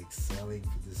what's like selling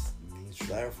for this mainstream.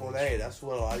 Therefore, hey, that's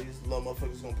what a lot of these little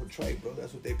motherfuckers gonna portray, bro.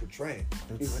 That's what they portray.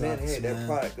 That Even then, hey, man. their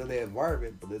product or their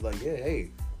environment, but they're like, yeah,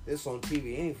 hey, it's on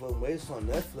TV, ain't fucking way. It's on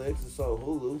Netflix, it's on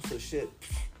Hulu, so shit.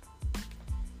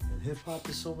 And hip hop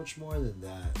is so much more than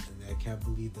that, and I can't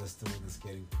believe that's the one that's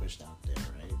getting pushed out there,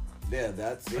 right? Yeah,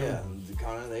 that's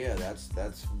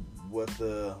what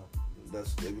the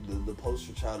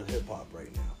poster child of hip hop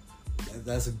right now.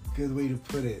 That's a good way to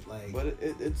put it. Like, but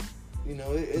it's you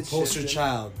know it's the poster shifting.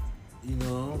 child, you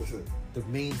know, the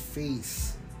main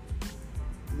face.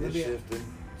 It's shifting.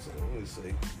 So let me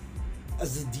see.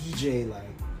 As a DJ, like,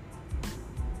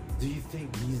 do you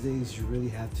think these days you really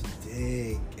have to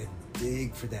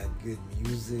dig for that good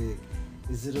music?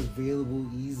 Is it available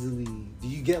easily? Do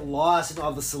you get lost in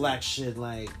all the selection?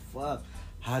 Like, fuck,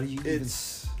 how do you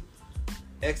It's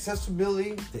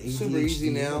accessibility, the super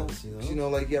easy now. You know?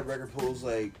 Like you have record pools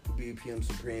like BPM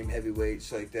Supreme, Heavyweight,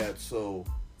 shit like that. So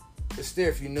it's there.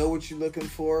 If you know what you're looking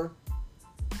for,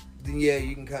 then yeah,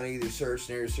 you can kind of either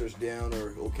narrow search down,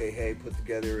 or okay, hey, put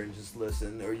together and just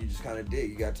listen, or you just kind of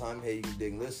dig. You got time, hey, you can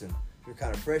dig and listen. If you're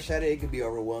kind of fresh at it, it can be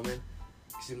overwhelming.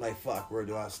 You seem like, fuck, where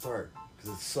do I start?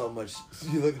 Because it's so much,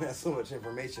 you're looking at so much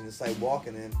information. It's like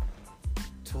walking in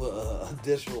to a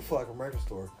digital fucking record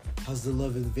store. How's the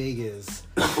love in Vegas?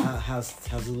 how's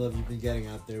the love you've been getting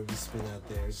out there? We spin out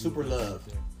there. Super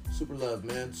love,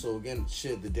 man. So again,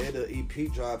 shit, the day the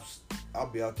EP drops, I'll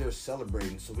be out there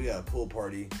celebrating. So we got a pool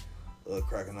party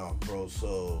cracking off, bro.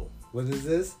 So when is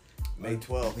this? May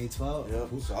 12th. May 12th.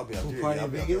 Yep. So I'll be out there. Party I'll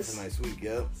in be Vegas? out there for next week.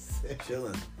 Yep.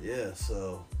 Chilling. Yeah.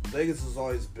 So Vegas has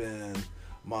always been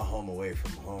my home away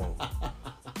from home.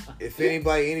 If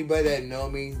anybody that know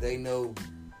me, they know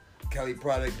Cali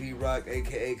Produk, D-Rock,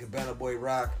 a.k.a. Cabana Boy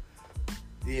Rock.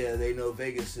 Yeah, they know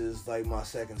Vegas is like my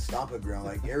second stomping ground.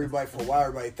 Like everybody, for a while,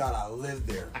 everybody thought I lived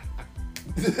there.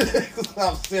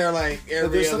 I'm there like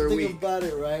every other week. There's something about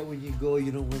it, right? When you go,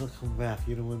 you don't want to come back.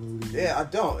 You don't want to leave. Yeah, I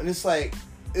don't. And it's like,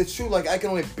 it's true. Like I can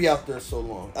only be out there so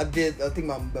long. I think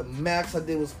the max I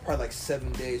did was probably like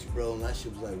 7 days, bro, and that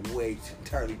shit was like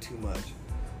entirely too much.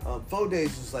 4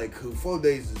 days is like cool. 4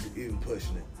 days is even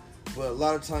pushing it. But a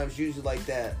lot of times, usually like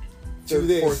that, third,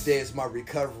 fourth day is my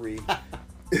recovery.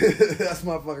 That's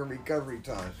my fucking recovery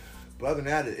time. But other than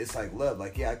that, it's like love.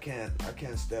 Like I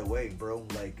can't stay away, bro.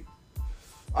 Like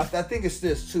I think it's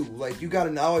this too. Like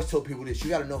I always tell people this. You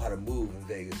gotta know how to move in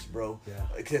Vegas, bro. Yeah.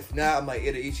 Like if not, I'm like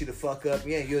it'll eat you the fuck up.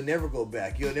 Yeah, you'll never go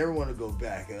back. You'll never want to go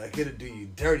back. Like it'll do you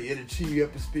dirty. It'll chew you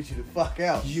up and spit you the fuck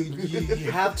out. You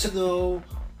have to know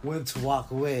when to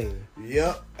walk away.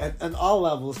 Yep. At all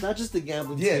levels, not just the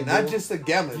gambling. Yeah, table. not just the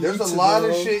gambling. There's a lot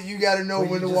of shit you gotta know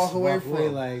when to walk away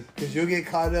from. Like, cause you'll get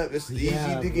caught up. It's easy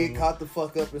to get caught the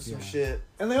fuck up in some shit.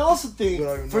 And I also think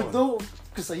for those,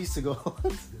 because I used to go,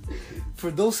 for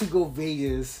those who go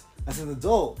Vegas as an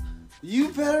adult, you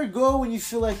better go when you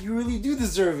feel like you really do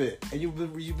deserve it, and you've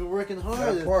been working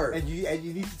hard, and you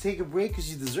need to take a break because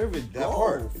you deserve it. That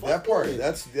part.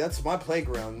 That's my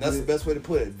playground. That's the best way to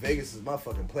put it. Vegas is my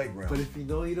fucking playground. But if you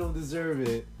know you don't deserve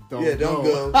it, don't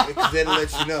go. Because then it'll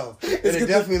let you know. It'll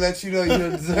definitely let you know you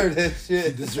don't deserve that shit.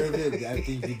 You deserve it. I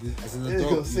think as an adult,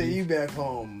 it's gonna send you back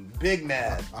home, big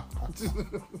mad.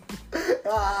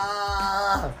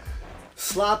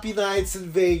 Sloppy nights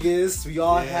in Vegas. We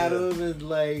all had them, and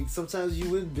like sometimes you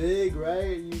win big,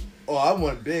 right? I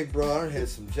went big, bro. I done hit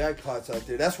some jackpots out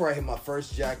there. That's where I hit my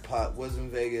first jackpot. Was in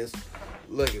Vegas.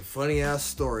 Look, a funny ass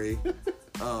story.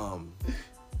 I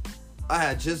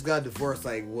had just got divorced.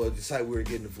 Decided we were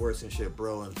getting divorced and shit,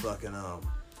 bro. And fucking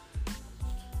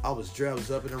I was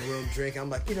up in the room drinking. I'm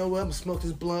like, you know what? I'm gonna smoke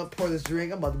this blunt, pour this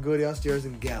drink. I'm about to go downstairs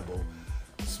and gamble.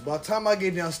 So by the time I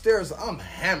get downstairs, I'm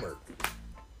hammered.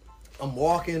 I'm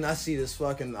walking, I see this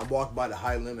fucking, I walk by the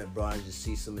high limit, bro, and I just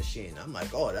see some machine. I'm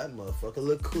like, oh, that motherfucker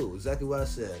look cool. Exactly what I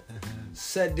said.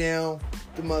 Sat down,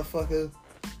 the motherfucker,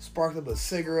 sparked up a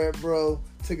cigarette, bro,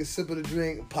 took a sip of the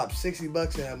drink, popped $60 in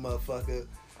that motherfucker.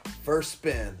 First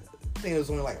spin. I think it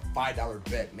was only like a $5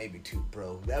 bet, maybe two,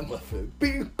 bro. That motherfucker,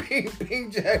 bing, bing,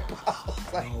 bing,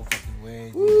 jackpot. Like, no fucking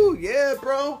way. Woo, yeah,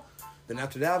 bro. Then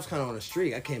after that, I was kind of on a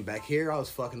streak. I came back here. I was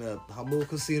fucking up Hamul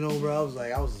Casino, bro.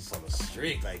 I was just on a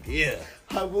streak. Like, yeah.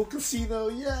 Hamul Casino,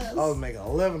 yes. I was making a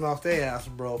living off their ass,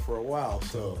 bro, for a while.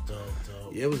 So,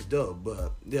 dope. Yeah, it was dope.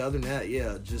 But yeah, other than that,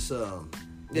 yeah, just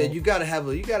you gotta have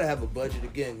a budget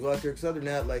again. Go out there, because other than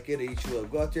that, like it'll eat you up.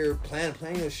 Go out there, plan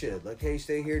your shit. Like, hey,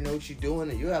 stay here, know what you're doing,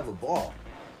 and you'll have a ball.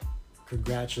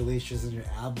 Congratulations on your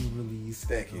album release.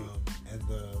 Thank you. And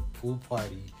the pool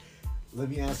party. Let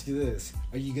me ask you this.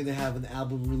 Are you going to have an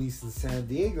album release in San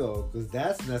Diego? Because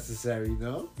that's necessary,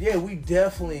 no? Yeah, we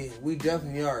definitely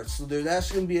are. So there's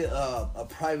actually going to be a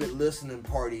private listening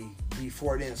party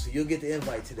before then. So you'll get the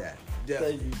invite to that.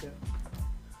 Definitely.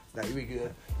 Now, you'll be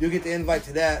good. You'll get the invite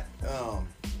to that.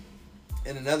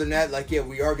 And another than that, like, yeah,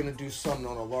 we are going to do something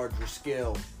on a larger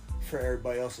scale for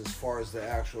everybody else as far as the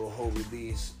actual whole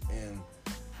release and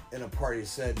in a party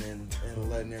setting and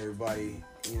letting everybody,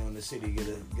 you know, in the city get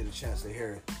a chance to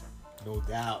hear it. No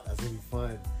doubt. That's going to be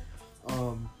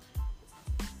fun.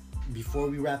 Before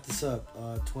we wrap this up,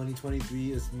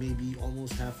 2023 is maybe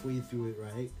almost halfway through it,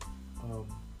 right? Hello,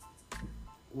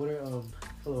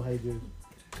 how you doing?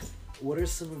 What are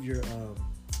some of your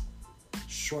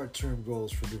short-term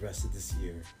goals for the rest of this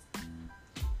year?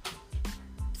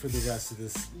 For the rest of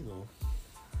this, you know.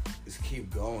 Just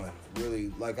keep going.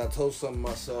 Really, like I told something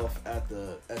myself at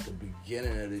the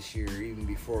beginning of this year, even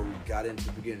before we got into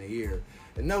the beginning of the year.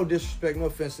 And no disrespect, no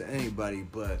offense to anybody,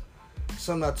 but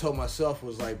something I told myself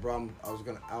was like, bro, I was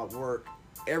gonna outwork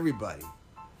everybody,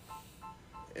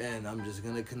 and I'm just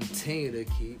gonna continue to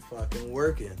keep fucking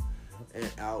working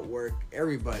and outwork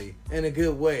everybody in a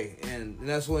good way. And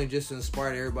that's when it just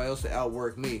inspired everybody else to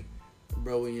outwork me,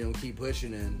 bro. When you keep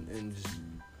pushing and just.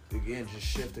 Again, just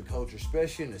shift the culture,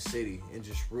 especially in the city, and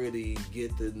just really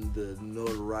get the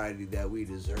notoriety that we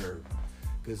deserve.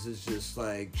 Because it's just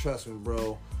like, trust me,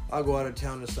 bro, I'll go out of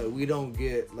town, it's like, we don't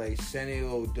get, like, San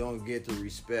Diego don't get the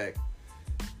respect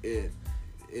it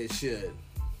should.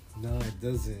 No, it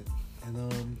doesn't. And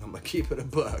I'm going to keep it a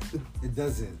buck. It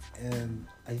doesn't. And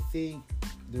I think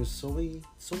there's so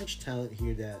much talent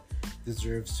here that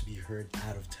deserves to be heard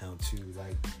out of town, too.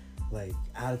 Like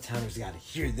out of towners gotta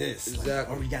hear this,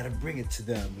 exactly, or we gotta bring it to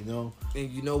them, you know.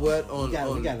 And you know what? We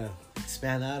gotta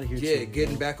expand out of here. Yeah, too,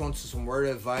 getting back onto some word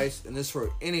of advice, and this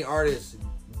for any artists,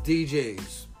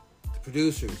 DJs,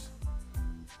 producers,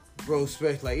 bro.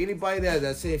 Especially like anybody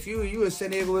that's saying, if you in San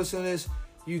Diego listening to this,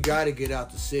 you gotta get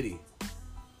out the city.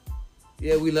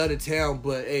 Yeah, we love the town,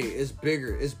 but hey, it's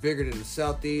bigger. It's bigger than the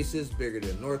Southeast. It's bigger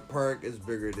than North Park. It's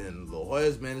bigger than La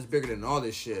Jolla's, man. It's bigger than all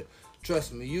this shit.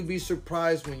 Trust me, you'd be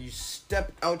surprised when you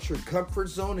step out your comfort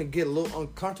zone and get a little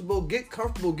uncomfortable. Get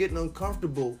comfortable getting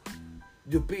uncomfortable.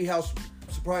 You'll be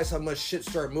surprised how much shit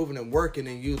start moving and working,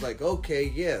 and you like,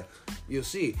 okay, yeah, you'll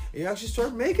see. And you actually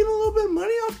start making a little bit of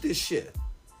money off this shit.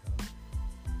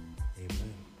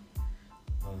 Amen.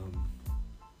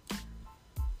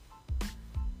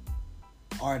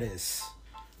 Artists.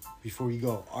 Before we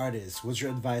go, artists, what's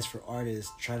your advice for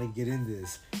artists trying to get in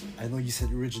this? I know you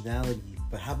said originality,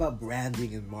 but how about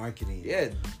branding and marketing? Yeah,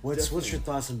 what's your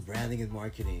thoughts on branding and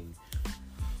marketing?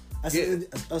 Us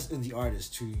indie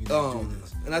artists too, doing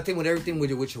this. And I think with everything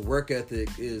with your work ethic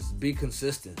is be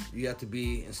consistent. You have to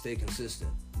be and stay consistent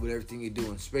with everything you're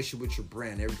doing, especially with your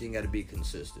brand. Everything got to be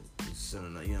consistent. You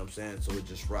know what I'm saying? So it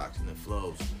just rocks and it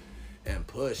flows. And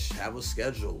push. Have a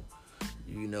schedule.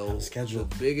 The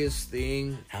biggest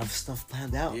thing. Have stuff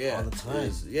planned out all the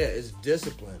time. It's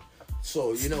discipline.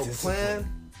 So,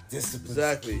 plan. Discipline.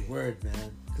 Exactly. Word, man.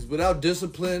 Because without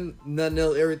discipline, nothing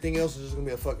else, everything else is just going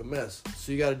to be a fucking mess.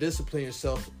 So you got to discipline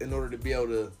yourself in order to be able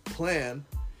to plan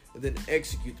and then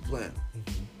execute the plan.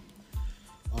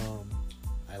 Mm-hmm.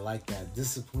 I like that.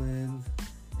 Discipline.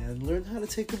 And learn how to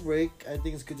take a break. I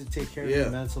think it's good to take care of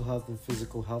your mental health and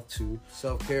physical health too.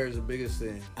 Self-care is the biggest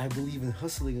thing. I believe in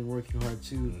hustling and working hard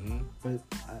too. Mm-hmm. But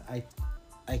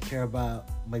I care about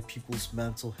my people's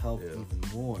mental health even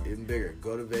more. Even bigger.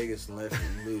 Go to Vegas and let them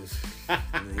lose.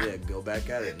 And then, go back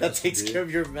at it. That takes care of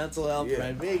your mental health,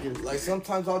 right? Vegas. Like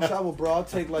sometimes I'll travel, bro. I'll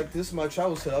take this is my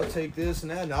travel set. I'll take this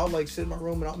and that, and I'll sit in my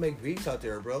room and I'll make beats out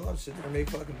there, bro. I'll sit there and make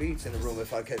fucking beats in the room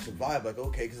if I catch a vibe. Like,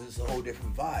 okay, because it's a whole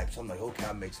different vibe. So I'm like, okay,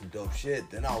 I'll make some dope shit.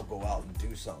 Then I'll go out and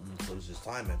do something. So it's just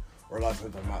timing. Or a lot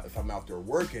of times if I'm out there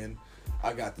working,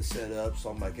 I got the set up. So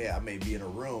I'm like, hey, I may be in a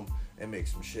room and make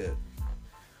some shit.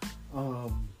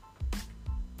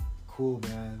 Cool,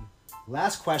 man.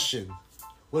 Last question.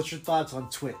 What's your thoughts on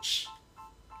Twitch?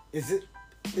 Is it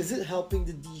helping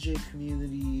the DJ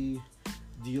community?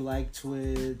 Do you like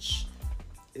Twitch?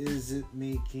 Is it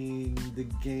making the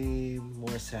game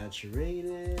more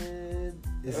saturated?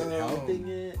 Is it helping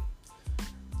it?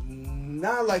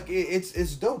 Not like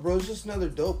it's dope, bro. It's just another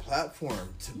dope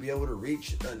platform to be able to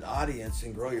reach an audience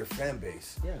and grow your fan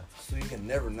base. Yeah. So you can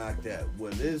never knock that.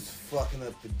 What is fucking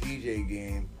up the DJ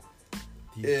game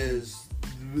is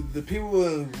the people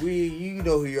you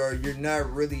know who you are. You're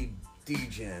not really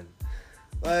DJing.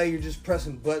 Like you're just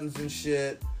pressing buttons and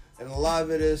shit. And a lot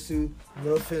of it is to,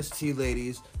 no offense to you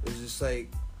ladies, it's just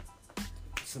like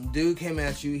some dude came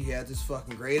at you. He had this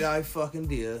fucking great fucking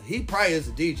deal. He probably is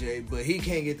a DJ, but he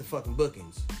can't get the fucking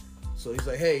bookings. So he's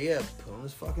like, hey, put on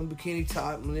this fucking bikini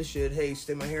top and this shit. Hey,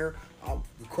 stay my hair. I'll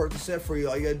record the set for you.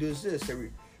 All you gotta do is this.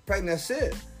 That's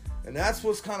it. And that's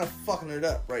what's kind of fucking it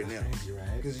up right now. Crazy,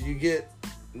 right? Because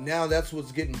now that's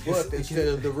what's getting booked instead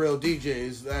of the real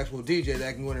DJs, the actual DJ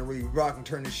that can go in and really rock and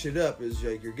turn this shit up. Is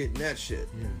like you're getting that shit.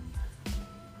 Yeah.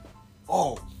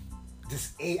 Oh.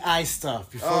 This AI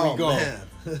stuff before we go. Man.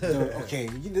 Okay,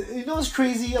 you know what's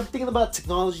crazy? I'm thinking about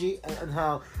technology and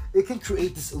how it can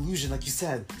create this illusion, like you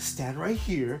said, stand right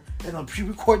here and I'll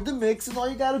pre-record the mix and all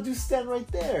you gotta do is stand right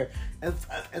there. And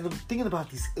I'm thinking about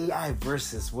these AI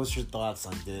verses. What's your thoughts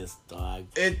on this, dog?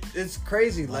 It's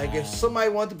crazy. Like if somebody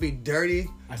wants to be dirty,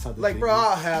 I saw like bro,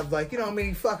 I'll have like how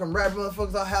many fucking rap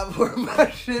motherfuckers I'll have for my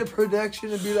shit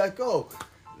production and be like, oh,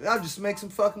 I'll just make some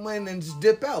fucking money and then just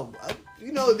dip out.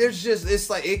 It's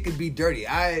like it could be dirty.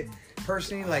 I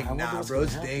personally nah, bro,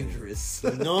 it's dangerous.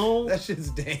 No, that shit's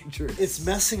dangerous. It's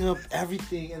messing up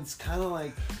everything, and it's kind of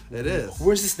like it is.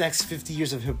 Where's this next 50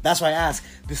 years of hip? That's why I ask.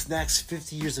 This next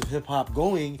 50 years of hip hop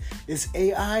going? Is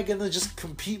AI gonna just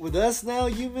compete with us now,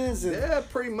 humans? Yeah,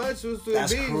 pretty much.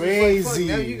 That's crazy.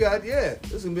 Now you got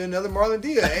this is gonna be another Marlon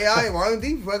D. AI Marlon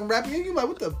D. fucking rapping. You like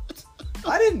what the?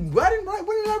 I didn't write. When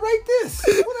did I write this?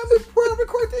 Where did I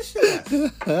record this shit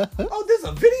at? Oh, there's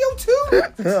a video too?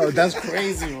 Oh, that's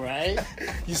crazy, right?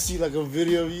 You see like a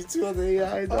video of you two on the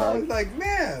AI, dog. I was like,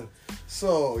 man.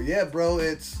 So, yeah, bro,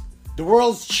 it's... The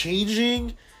world's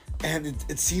changing, and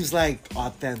it seems like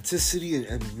authenticity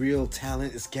and real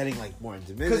talent is getting like more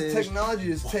diminished. Because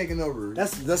technology is taking over.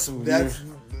 That's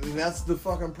the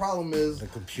fucking problem is... The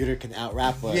computer can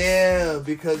out-rap us. Yeah,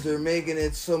 because they're making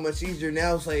it so much easier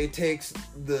now. It's like it takes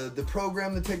the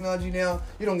program, the technology now.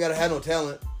 You don't gotta have no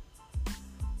talent.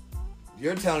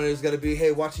 Your talent is gotta be,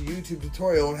 hey, watch a YouTube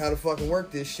tutorial on how to fucking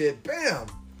work this shit. Bam!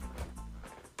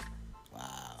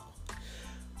 Wow.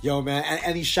 Yo, man,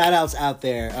 any shout-outs out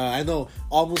there? I know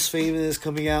Almost Famous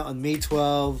coming out on May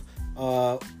 12th.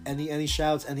 Any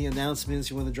shouts, any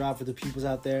announcements you want to drop for the peoples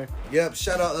out there? Yep,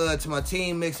 shout out to my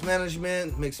team, Mix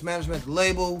Management, the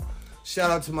label.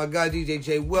 Shout out to my guy DJ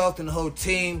J Wealth and the whole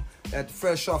team at the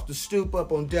Fresh Off the Stoop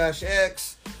up on Dash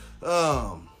X.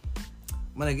 My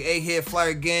nigga A-Head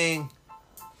Flyer Gang,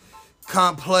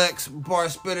 Complex, Bar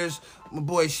Spitters, my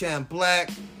boy Sham Black.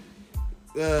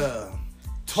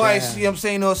 Twice, you know what I'm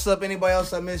saying? You know what's up? Anybody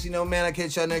else I miss? You know, man, I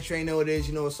catch y'all next year. You know what it is.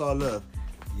 You know it's all love.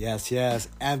 Yes.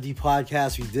 AMD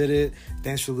Podcast, we did it.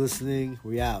 Thanks for listening.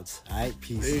 We out. All right,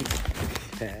 peace.